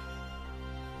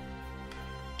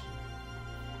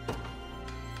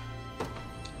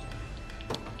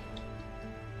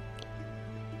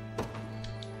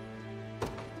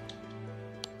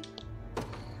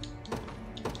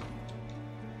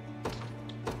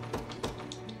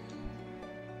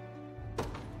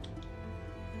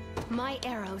My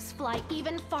arrows fly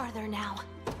even farther now.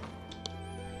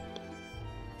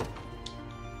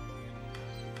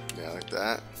 yeah, like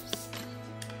that.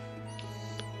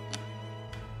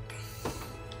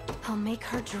 I'll make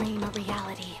her dream a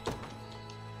reality.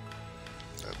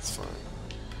 That's fine.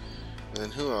 And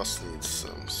then who else needs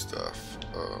some stuff?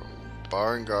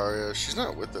 Barangaria. She's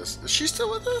not with us. Is she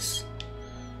still with us?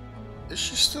 Is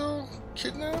she still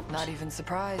kidnapped? Not even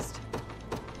surprised.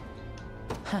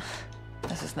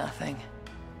 This is nothing.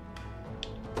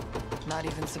 Not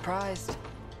even surprised.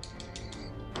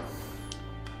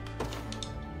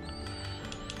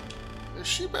 Is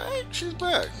she back? She's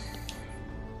back.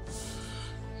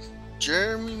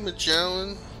 Jeremy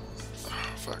Magellan.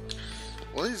 Oh, fuck.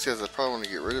 One of these guys I probably want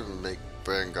to get rid of and make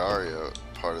Barangaria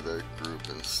part of their group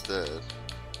instead.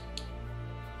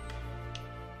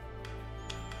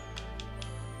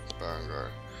 Barangaria.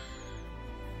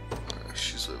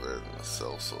 She's way better than a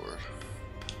cell sword.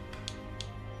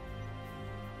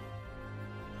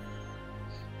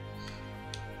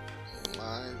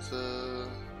 Liza,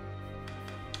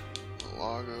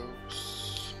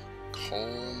 Lagos,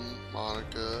 Colm,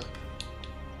 Monica,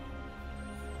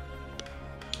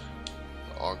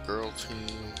 the all-girl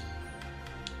team.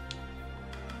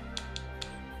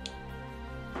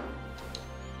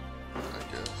 I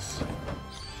guess.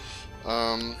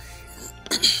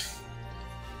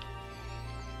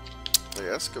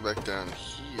 Let's go back down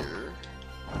here.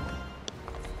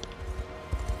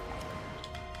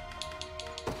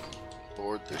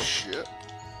 Board the ship.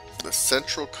 The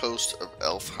central coast of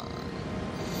Elfheim.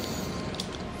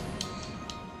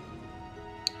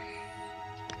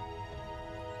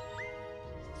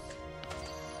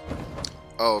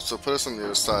 Oh, so put us on the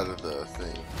other side of the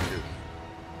thing. Good.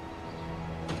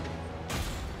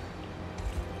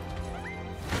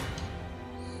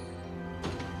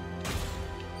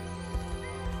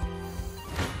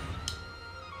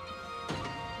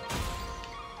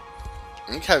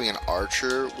 I think having an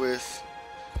archer with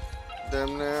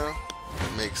them now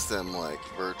makes them like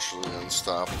virtually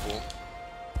unstoppable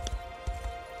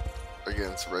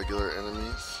against regular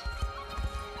enemies.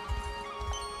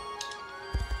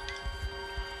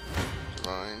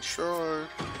 Divine Shard.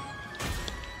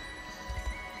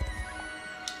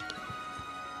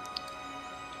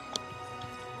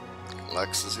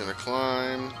 Lex is gonna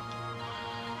climb.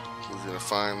 He's gonna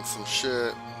find some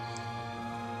shit.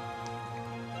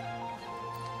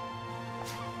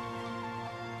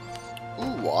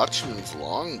 Ooh, Watchman's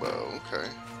longbow. Okay.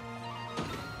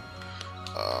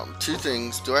 Two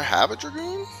things. Do I have a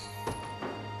dragoon?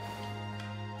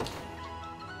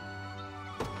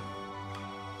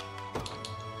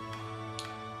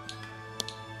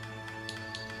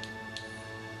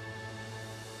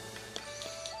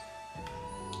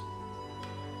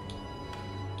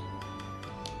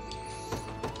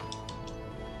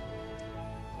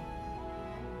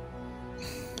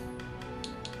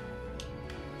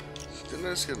 Didn't I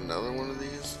just get another one of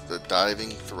these? The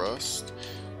diving thrust.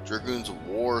 Dragoon's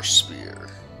war spear.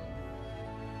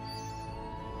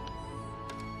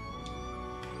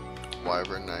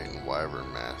 Wyvern Knight and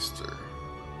Wyvern Master.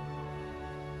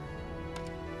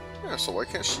 Yeah, so why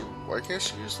can't she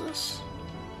use this?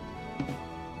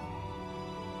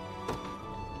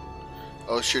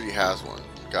 Oh shit, he has one.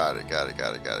 Got it.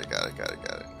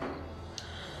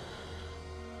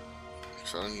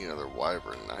 So I don't need another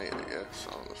Wyvern Knight, I guess.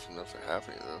 I don't know if I have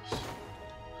any of those.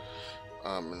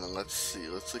 And then let's see.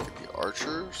 Let's look at the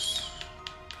archers.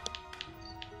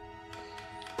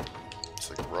 It's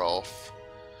like Rolf.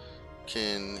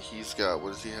 He's got,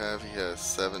 what does he have? He has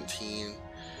 17.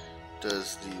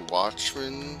 Does the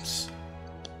Watchman's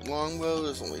longbow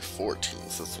is only 14,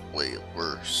 so that's way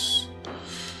worse.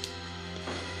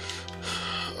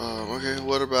 Okay,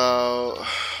 what about,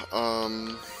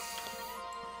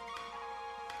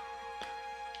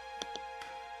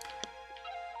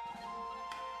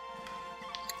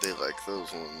 they like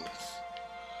those ones.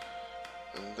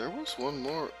 And there was one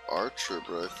more archer,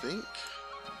 but I think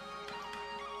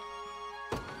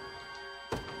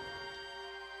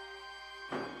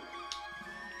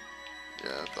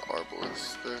yeah, the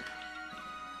arbalist there.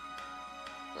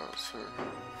 That was her.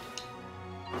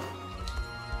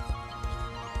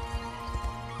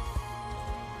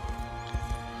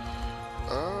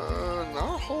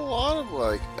 Not a whole lot of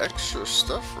like extra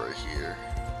stuff right here.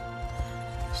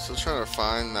 Still trying to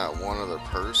find that one other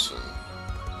person.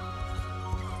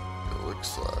 It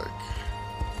looks like.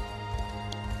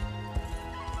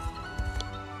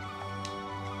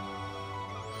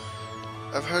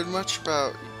 I've heard much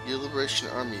about your Liberation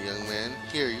Army, young man.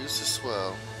 Here, use this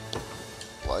well.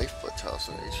 Life but toss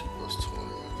an HP plus 20.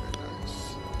 Okay, nice.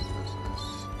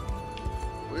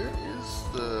 Where is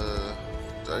the...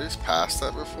 Did I just pass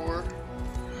that before?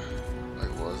 I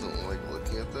wasn't like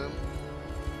looking at them.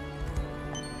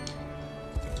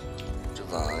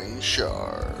 Divine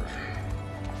Shard.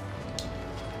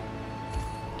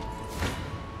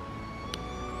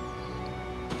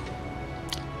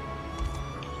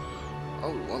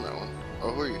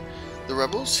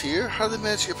 rebels here? How did they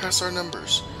manage to get past our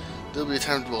numbers? There'll be a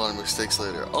time to dwell on our mistakes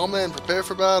later. All men, prepare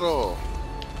for battle!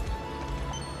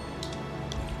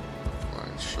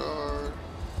 Mind shard.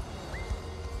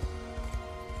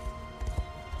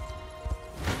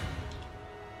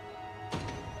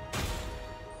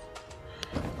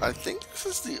 I think this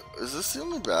is this the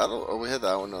only battle? Oh, we had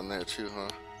that one on there too, huh?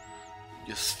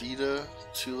 Yasvita,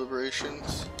 2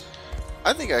 liberations.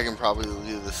 I think I can probably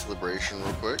do this liberation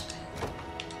real quick.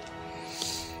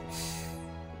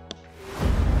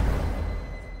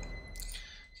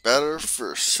 Batter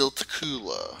for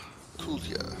Siltakula.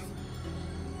 Kulia.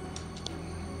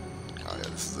 Oh yeah,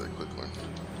 this is a quick one.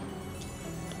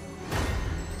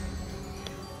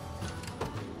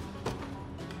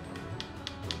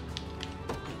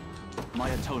 My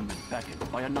atonement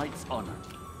beckoned by a knight's honor.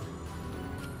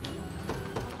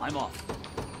 I'm off.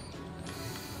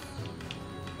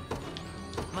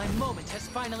 My moment has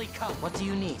finally come. What do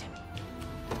you need?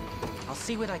 I'll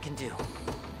see what I can do.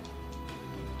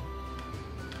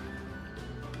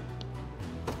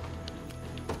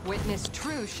 Witness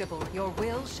true chivalry. Your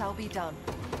will shall be done,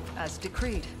 as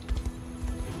decreed.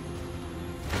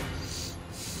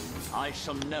 I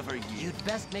shall never yield. You'd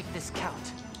best make this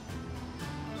count.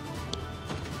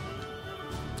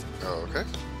 Oh, okay.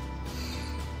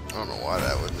 I don't know why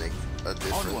that would make a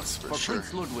difference, Onwards but for sure.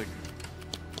 Prince Ludwig.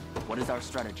 What is our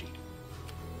strategy?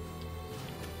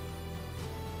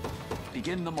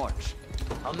 Begin the march.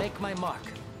 I'll make my mark.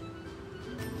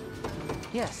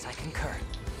 Yes, I concur.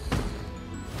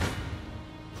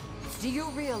 Do you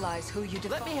realize who you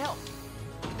defy? Let me help.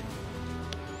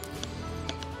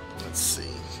 Let's see.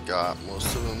 Got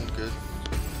most of them good.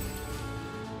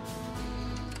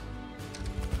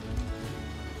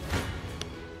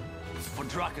 For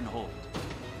Drakenhold.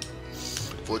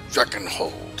 For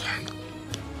Drakenhold.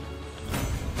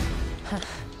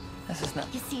 This is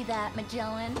not. You see that,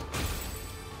 Magellan?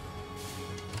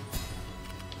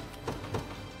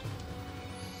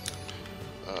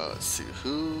 Let's see.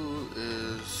 Who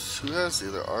has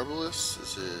either Arbalest?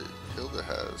 Is it Hilda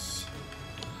has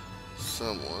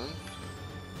someone?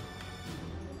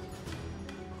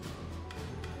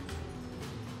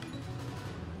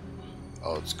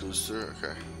 Oh, it's Gooster?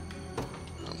 Okay.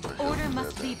 Order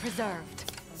must be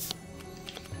preserved.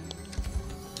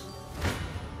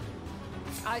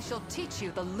 I shall teach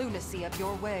you the lunacy of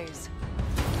your ways.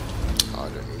 Oh, I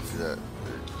didn't need to do that.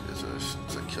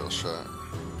 It's a kill shot.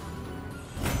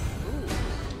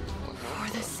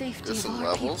 For the safety Get some of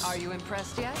our people. levels. Are you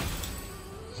impressed yet?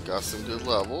 Got some good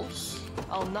levels.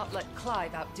 I'll not let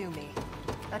Clive outdo me.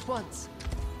 At once.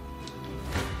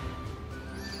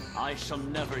 I shall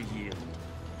never yield.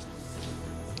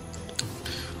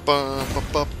 Bum,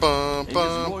 ba, bum, In his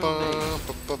bum, royal bum, name.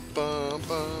 ba, bum, bum,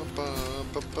 bum,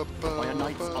 ba, ba, By a bum,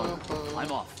 knight's bum, honor, bum.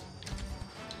 I'm off.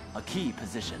 A key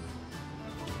position.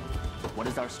 What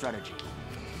is our strategy?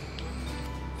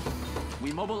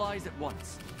 We mobilize at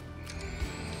once.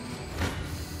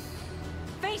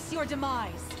 Face your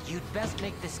demise. You'd best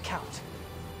make this count.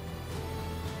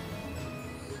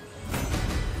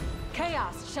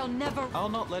 Chaos shall never. I'll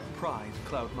not let pride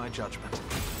cloud my judgment.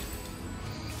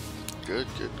 Good,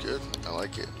 good, good. I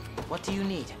like it. What do you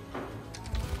need?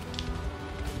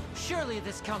 Surely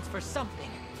this counts for something.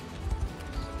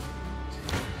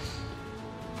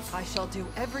 I shall do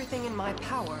everything in my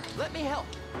power. Let me help.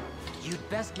 You'd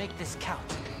best make this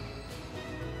count.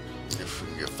 If we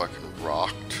can get fucking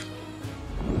rocked.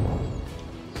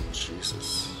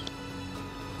 Jesus.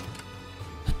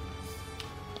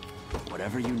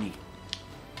 Whatever you need.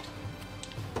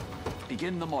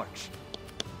 Begin the march.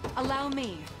 Allow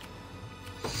me.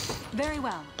 Very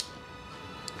well.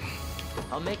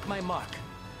 I'll make my mark.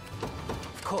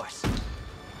 Of course.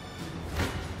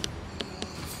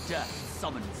 Death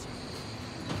summons you.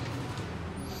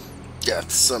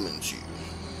 Death summons you.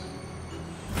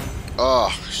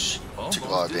 Oh, took a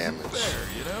lot of damage. Fair,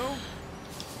 you know?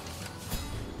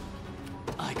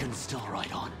 I can still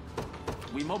ride on.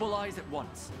 We mobilize at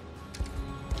once.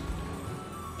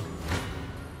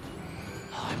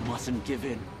 I mustn't give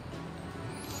in.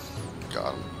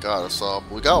 Got him. Got us all.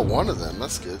 We got one of them.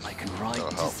 That's good. I can ride.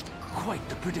 That'll help. This is quite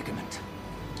the predicament.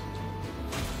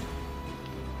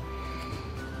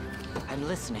 I'm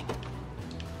listening.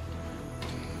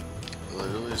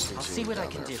 Literally just need I'll to see get what I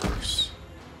down can there do. first.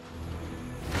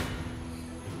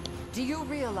 Do you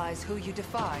realize who you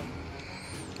defy?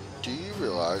 Do you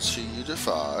realize who you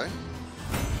defy?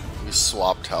 We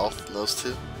swapped health in those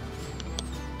two.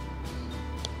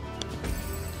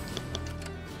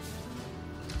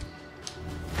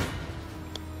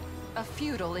 A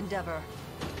futile endeavor.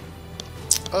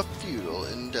 A futile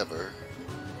endeavor.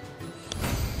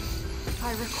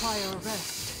 I require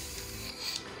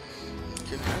rest. You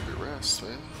can have your rest,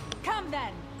 man. Come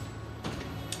then.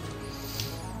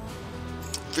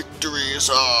 Victory is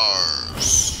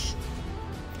ours.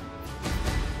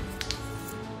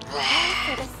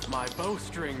 My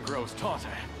bowstring grows tauter.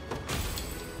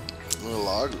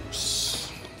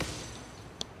 Lagos.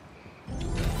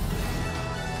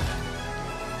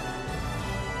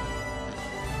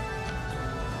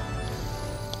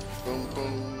 Boom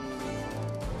boom.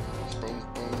 Boom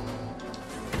boom.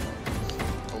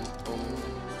 Boom boom.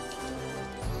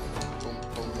 Boom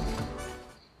boom.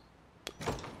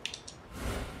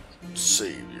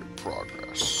 Save your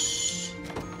progress.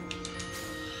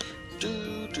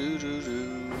 Do do do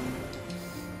do.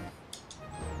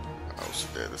 I was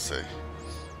there to say.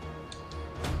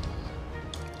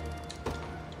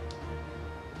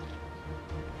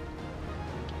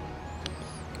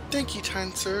 Thank you,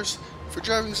 kind sirs, for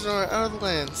driving Sonora out of the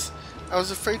lands. I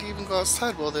was afraid to even go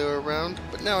outside while they were around,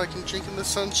 but now I can drink in the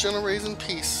sun's gentle rays in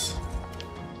peace.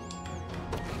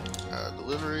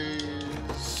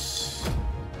 Deliveries.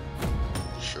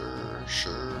 Sure,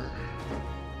 sure.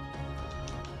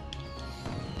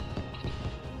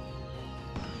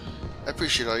 I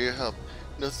appreciate all your help.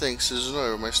 No thanks to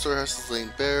Sonora, my storehouse is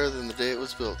laying bare than the day it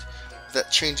was built.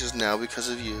 That changes now because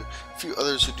of you. Few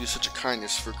others would do such a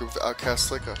kindness for a group of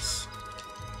outcasts like us.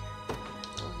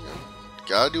 Well, you know,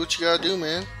 gotta do what you gotta do,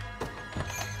 man.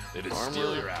 It is Armor.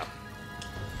 still your app.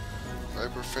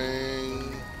 Viper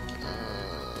Fang.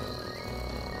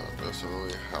 Doesn't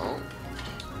really help.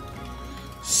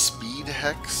 Speed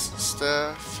Hex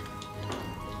Staff.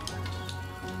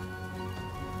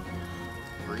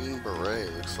 Green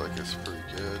Beret looks like it's pretty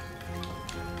good.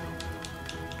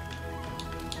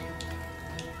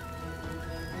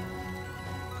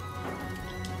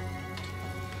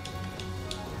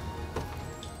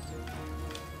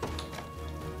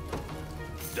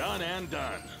 Done and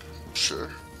done. Sure.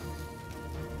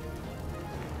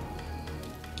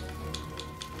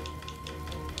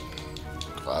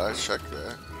 Glad I checked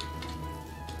that.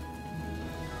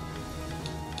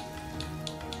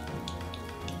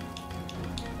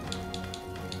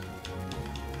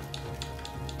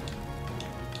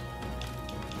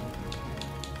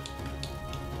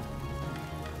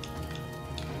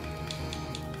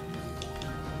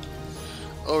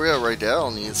 Oh yeah,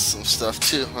 Rydell needs some stuff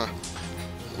too, huh?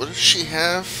 What does she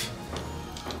have?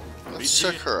 Let's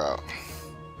check her out.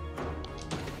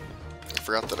 I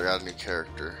forgot that I got a new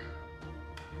character.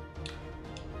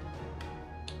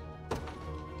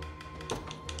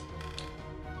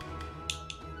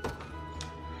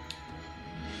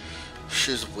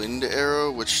 She has Wind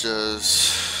Arrow, which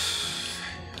does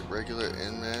regular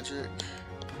and magic.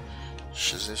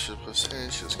 She has initiative plus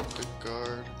hand, she has quick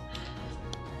guard.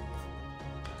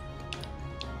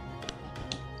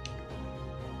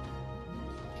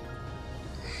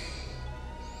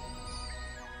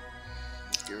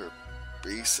 Give her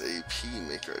base AP,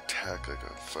 make her attack like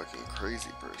a fucking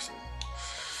crazy person.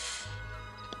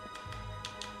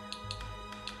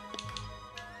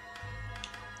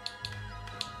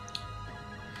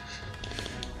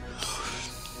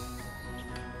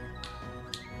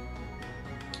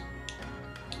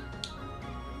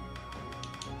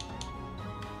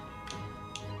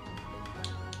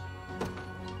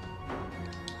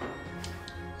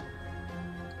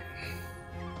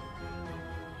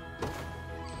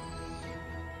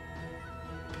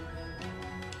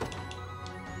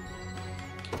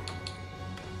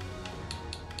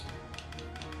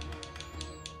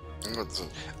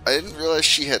 I didn't realize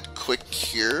she had quick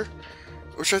cure,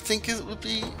 which I think would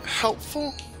be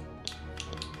helpful.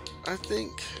 I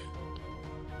think.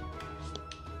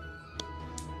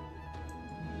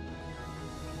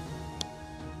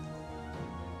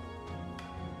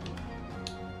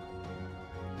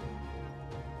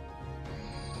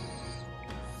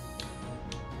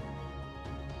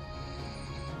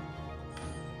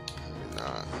 Maybe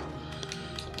not.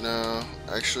 No,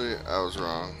 actually, I was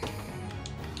wrong.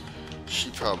 She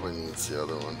probably needs the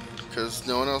other one because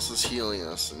no one else is healing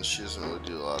us, and she doesn't really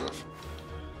do a lot of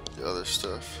the other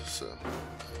stuff. So,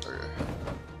 okay.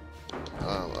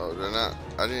 Oh, they're not.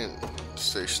 I didn't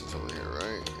station someone here,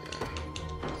 right?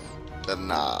 Yeah. They're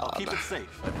not. I'll keep it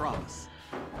safe. I promise.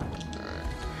 All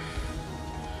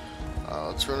right.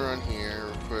 Let's run around here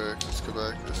real quick. Let's go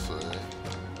back this way.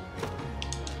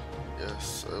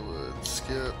 Yes, I would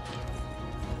skip.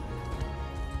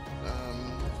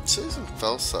 Citizen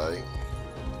Fell Sight.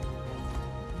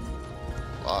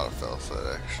 A lot of Fell Sight,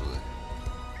 actually.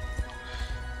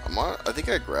 I think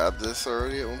I grabbed this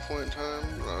already at one point in time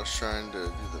when I was trying to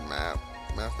do the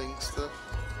mapping stuff.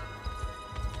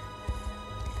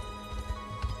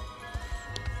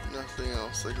 nothing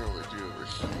else I can really do over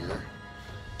here.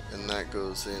 And that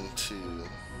goes into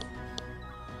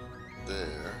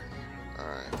there.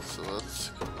 Alright, so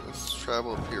let's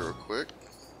travel up here real quick.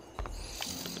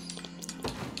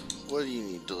 What do you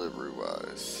need delivery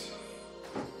wise?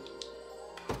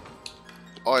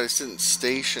 Oh, I just didn't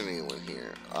station anyone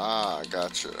here. Ah,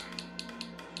 gotcha.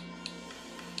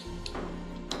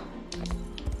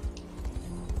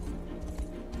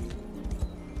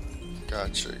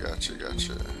 Gotcha.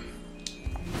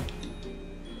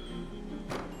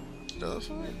 Does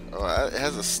it? Oh, it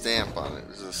has a stamp on it.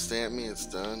 Does the stamp mean it's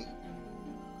done?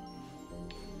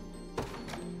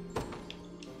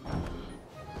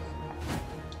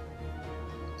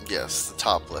 Yes, the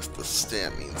top left, the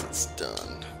stamp means it's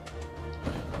done.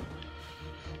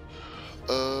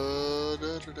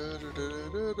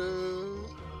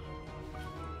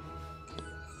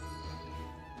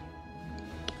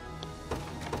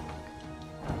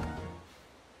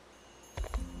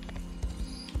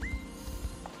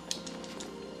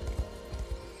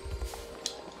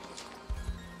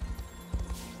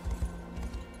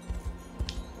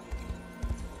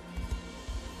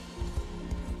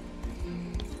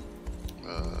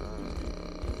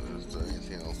 Is there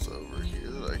anything else over here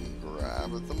that I can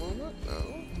grab at the moment? No.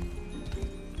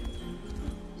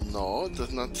 No, it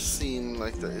does not seem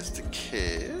like that is the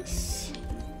case.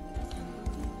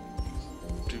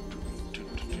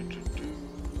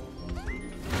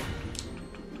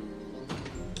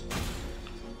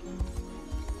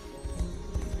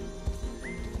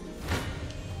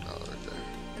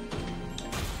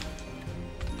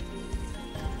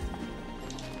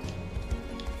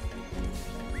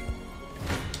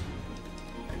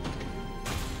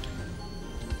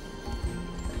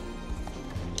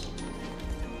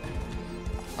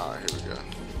 Alright, here we go.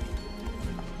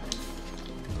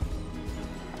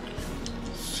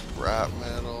 Scrap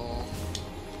metal.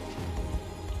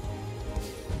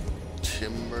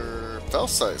 Timber.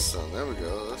 Felsite stone. There we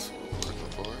go. That's what we're looking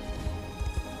for.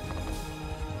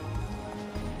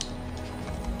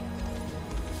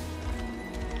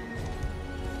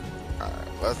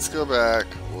 Alright, let's go back.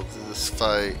 We'll do this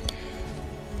fight.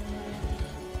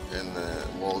 And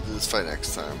then we'll do this fight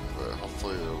next time. But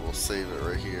hopefully we'll save it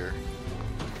right here.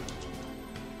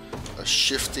 A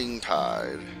shifting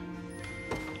tide.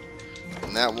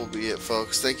 And that will be it,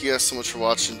 folks. Thank you guys so much for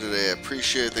watching today. I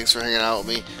appreciate it. Thanks for hanging out with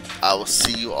me. I will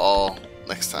see you all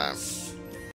next time.